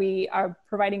in, where we are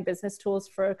providing business tools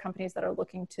for companies that are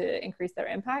looking to increase their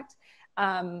impact,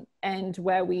 and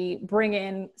where we bring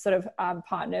in sort of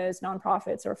partners,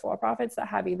 nonprofits or for-profits that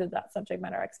have either that subject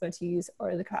matter expertise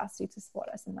or the capacity to support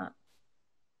us in that.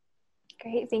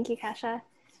 Great, thank you, Kasha.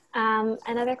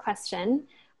 Another question.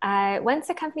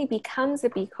 Once a company becomes a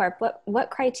B Corp,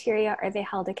 what criteria are they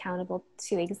held accountable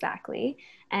to exactly?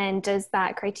 And does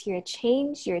that criteria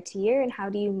change year to year? And how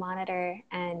do you monitor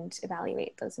and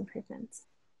evaluate those improvements?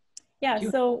 Yeah,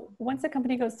 so once a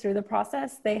company goes through the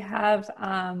process, they have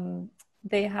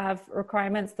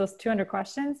requirements, those 200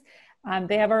 questions.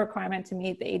 They have a requirement to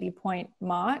meet the 80-point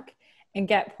mark and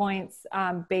get points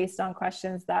based on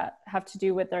questions that have to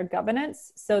do with their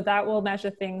governance. So that will measure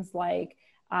things like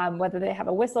whether they have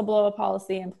a whistleblower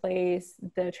policy in place,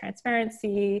 the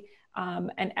transparency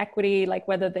and equity, like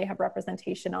whether they have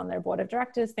representation on their board of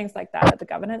directors, things like that at the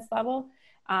governance level.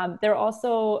 They're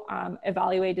also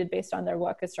evaluated based on their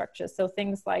worker structure. So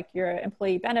things like your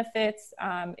employee benefits,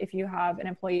 if you have an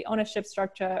employee ownership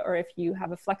structure, or if you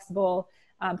have a flexible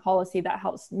policy that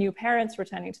helps new parents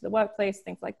returning to the workplace,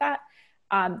 things like that.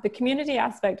 The community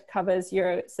aspect covers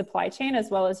your supply chain as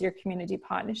well as your community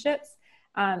partnerships.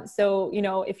 So,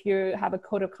 if you have a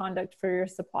code of conduct for your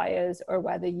suppliers, or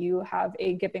whether you have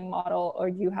a giving model, or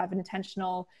you have an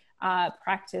intentional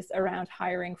practice around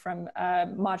hiring from a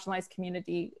marginalized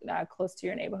community close to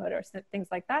your neighborhood, or things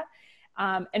like that.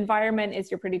 Environment is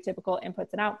your pretty typical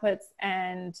inputs and outputs,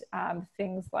 and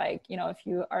things like, if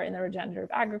you are in the regenerative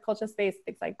agriculture space,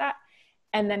 things like that.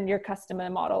 And then your customer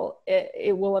model,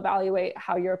 it will evaluate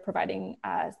how you're providing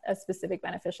a specific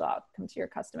beneficial outcome to your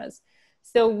customers.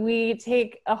 So we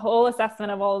take a whole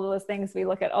assessment of all of those things. We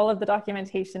look at all of the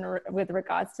documentation with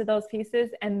regards to those pieces.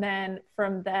 And then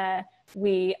from there,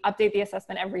 we update the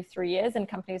assessment every 3 years, and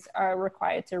companies are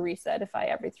required to recertify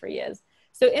every 3 years.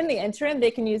 So in the interim, they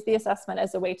can use the assessment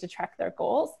as a way to track their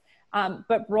goals.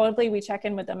 But broadly, we check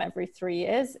in with them every 3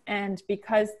 years. And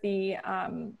because the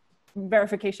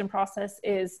verification process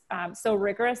is so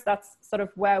rigorous, that's sort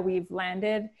of where we've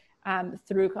landed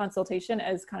through consultation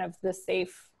as kind of the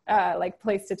safe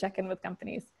place to check in with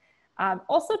companies.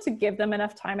 Also to give them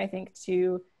enough time, I think,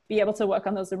 to be able to work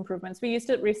on those improvements. We used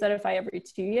to recertify every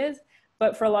 2 years,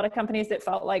 but for a lot of companies, it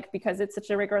felt like because it's such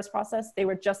a rigorous process, they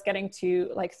were just getting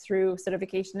to through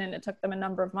certification, and it took them a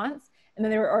number of months, and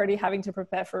then they were already having to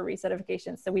prepare for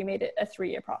recertification. So we made it a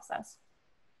 3-year process.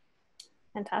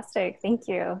 Fantastic, thank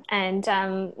you. And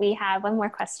we have one more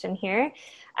question here.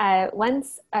 Do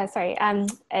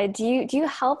you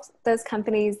help those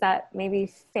companies that maybe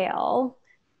fail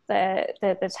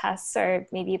the tests, or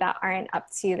maybe that aren't up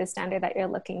to the standard that you're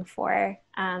looking for?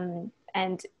 And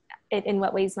in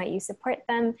what ways might you support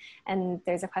them? And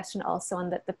there's a question also on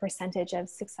the percentage of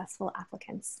successful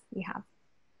applicants you have.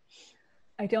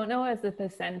 I don't know as a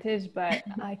percentage, but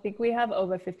I think we have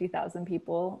over 50,000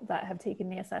 people that have taken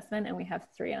the assessment, and we have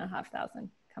 3,500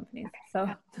 companies. Okay. So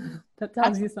that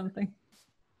tells you something.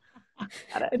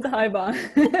 It's a high bar.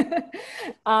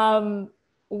 And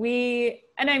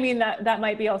I mean that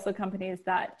might be also companies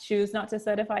that choose not to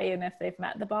certify even if they've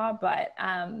met the bar, but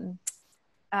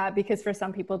because for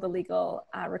some people the legal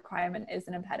requirement is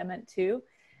an impediment too.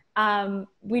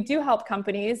 We do help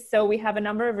companies. So we have a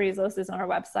number of resources on our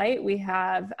website. We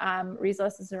have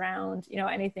resources around,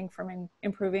 anything from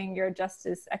improving your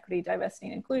justice, equity, diversity,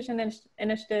 and inclusion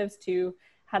initiatives to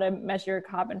how to measure your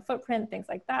carbon footprint, things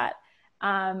like that.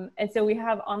 And so we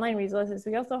have online resources.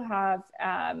 We also have,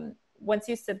 once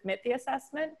you submit the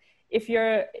assessment, if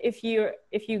you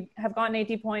have gotten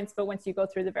 80 points, but once you go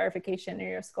through the verification and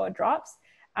your score drops,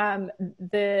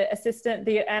 the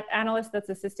analyst that's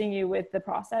assisting you with the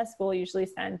process will usually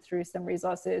send through some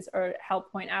resources or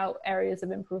help point out areas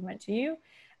of improvement to you.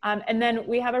 And then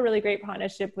we have a really great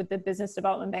partnership with the Business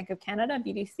Development Bank of Canada,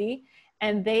 BDC,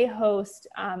 and they host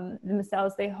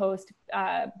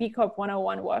B Corp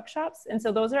 101 workshops. And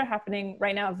so those are happening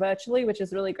right now virtually, which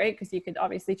is really great because you could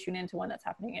obviously tune into one that's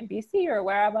happening in BC or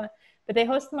wherever, but they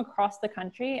host them across the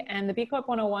country. And the B Corp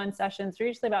 101 sessions are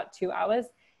usually about 2 hours.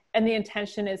 And the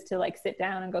intention is to sit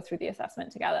down and go through the assessment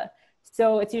together.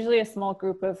 So it's usually a small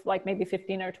group of maybe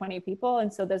 15 or 20 people.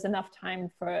 And so there's enough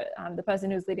time for the person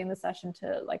who's leading the session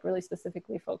to really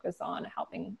specifically focus on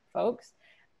helping folks.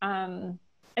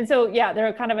 And so, yeah, there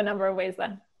are kind of a number of ways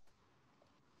then.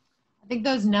 I think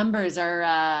those numbers are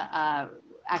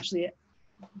actually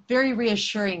very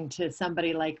reassuring to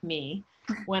somebody like me.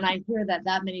 When I hear that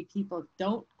many people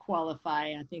don't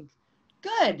qualify, I think,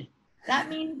 good. That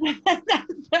means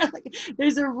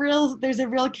there's a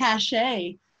real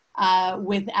cachet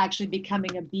with actually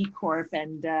becoming a B Corp,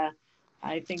 and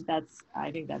I think that's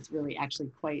really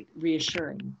actually quite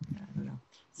reassuring. I don't know,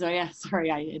 Zoya. Sorry,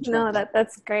 I interrupted. No,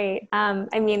 that's great.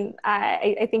 I mean,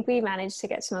 I think we managed to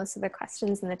get to most of the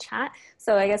questions in the chat.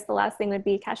 So I guess the last thing would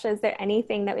be, Kasha, is there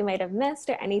anything that we might have missed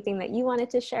or anything that you wanted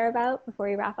to share about before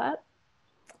we wrap up?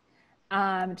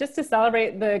 Just to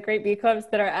celebrate the great B Corps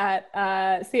that are at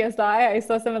CSI. I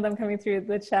saw some of them coming through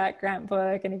the chat, Grant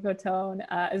Book and Ecotone,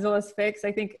 as well as Fiix.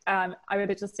 I think I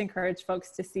would just encourage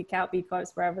folks to seek out B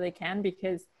Corps wherever they can,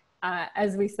 because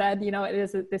as we said, it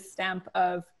is this stamp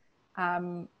of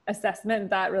assessment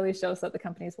that really shows that the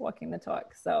company is walking the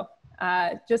talk. So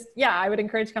I would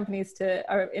encourage companies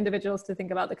or individuals to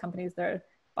think about the companies they're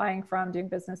buying from, doing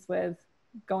business with,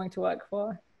 going to work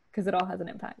for, because it all has an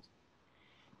impact.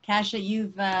 Kasha,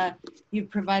 you've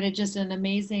provided just an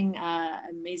amazing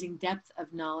depth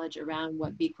of knowledge around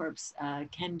what B Corps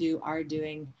can do, are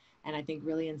doing, and I think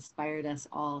really inspired us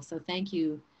all. So thank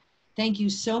you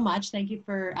so much. Thank you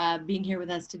for being here with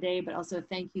us today, but also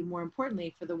thank you, more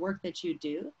importantly, for the work that you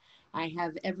do. I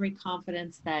have every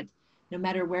confidence that no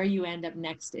matter where you end up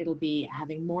next, it'll be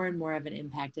having more and more of an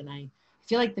impact, and I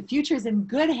feel like the future is in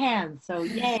good hands. So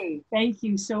yay! Thank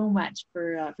you so much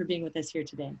for being with us here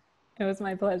today. It was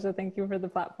my pleasure. Thank you for the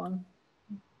platform.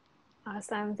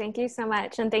 Awesome. Thank you so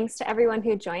much. And thanks to everyone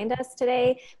who joined us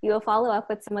today. We will follow up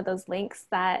with some of those links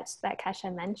that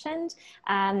Kasha mentioned.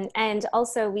 And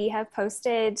also we have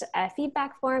posted a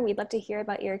feedback form. We'd love to hear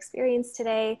about your experience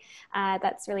today.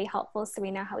 That's really helpful so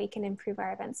we know how we can improve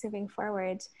our events moving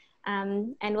forward.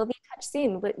 And we'll be in touch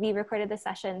soon. We recorded the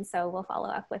session, so we'll follow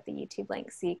up with the YouTube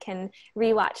link so you can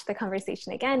rewatch the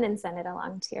conversation again and send it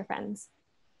along to your friends.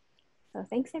 So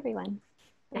thanks everyone.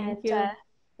 Thank you.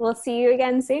 We'll see you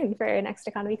again soon for Next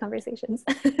Economy Conversations.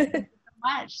 Thank you so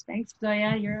much. Thanks,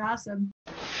 Zoya. You're awesome.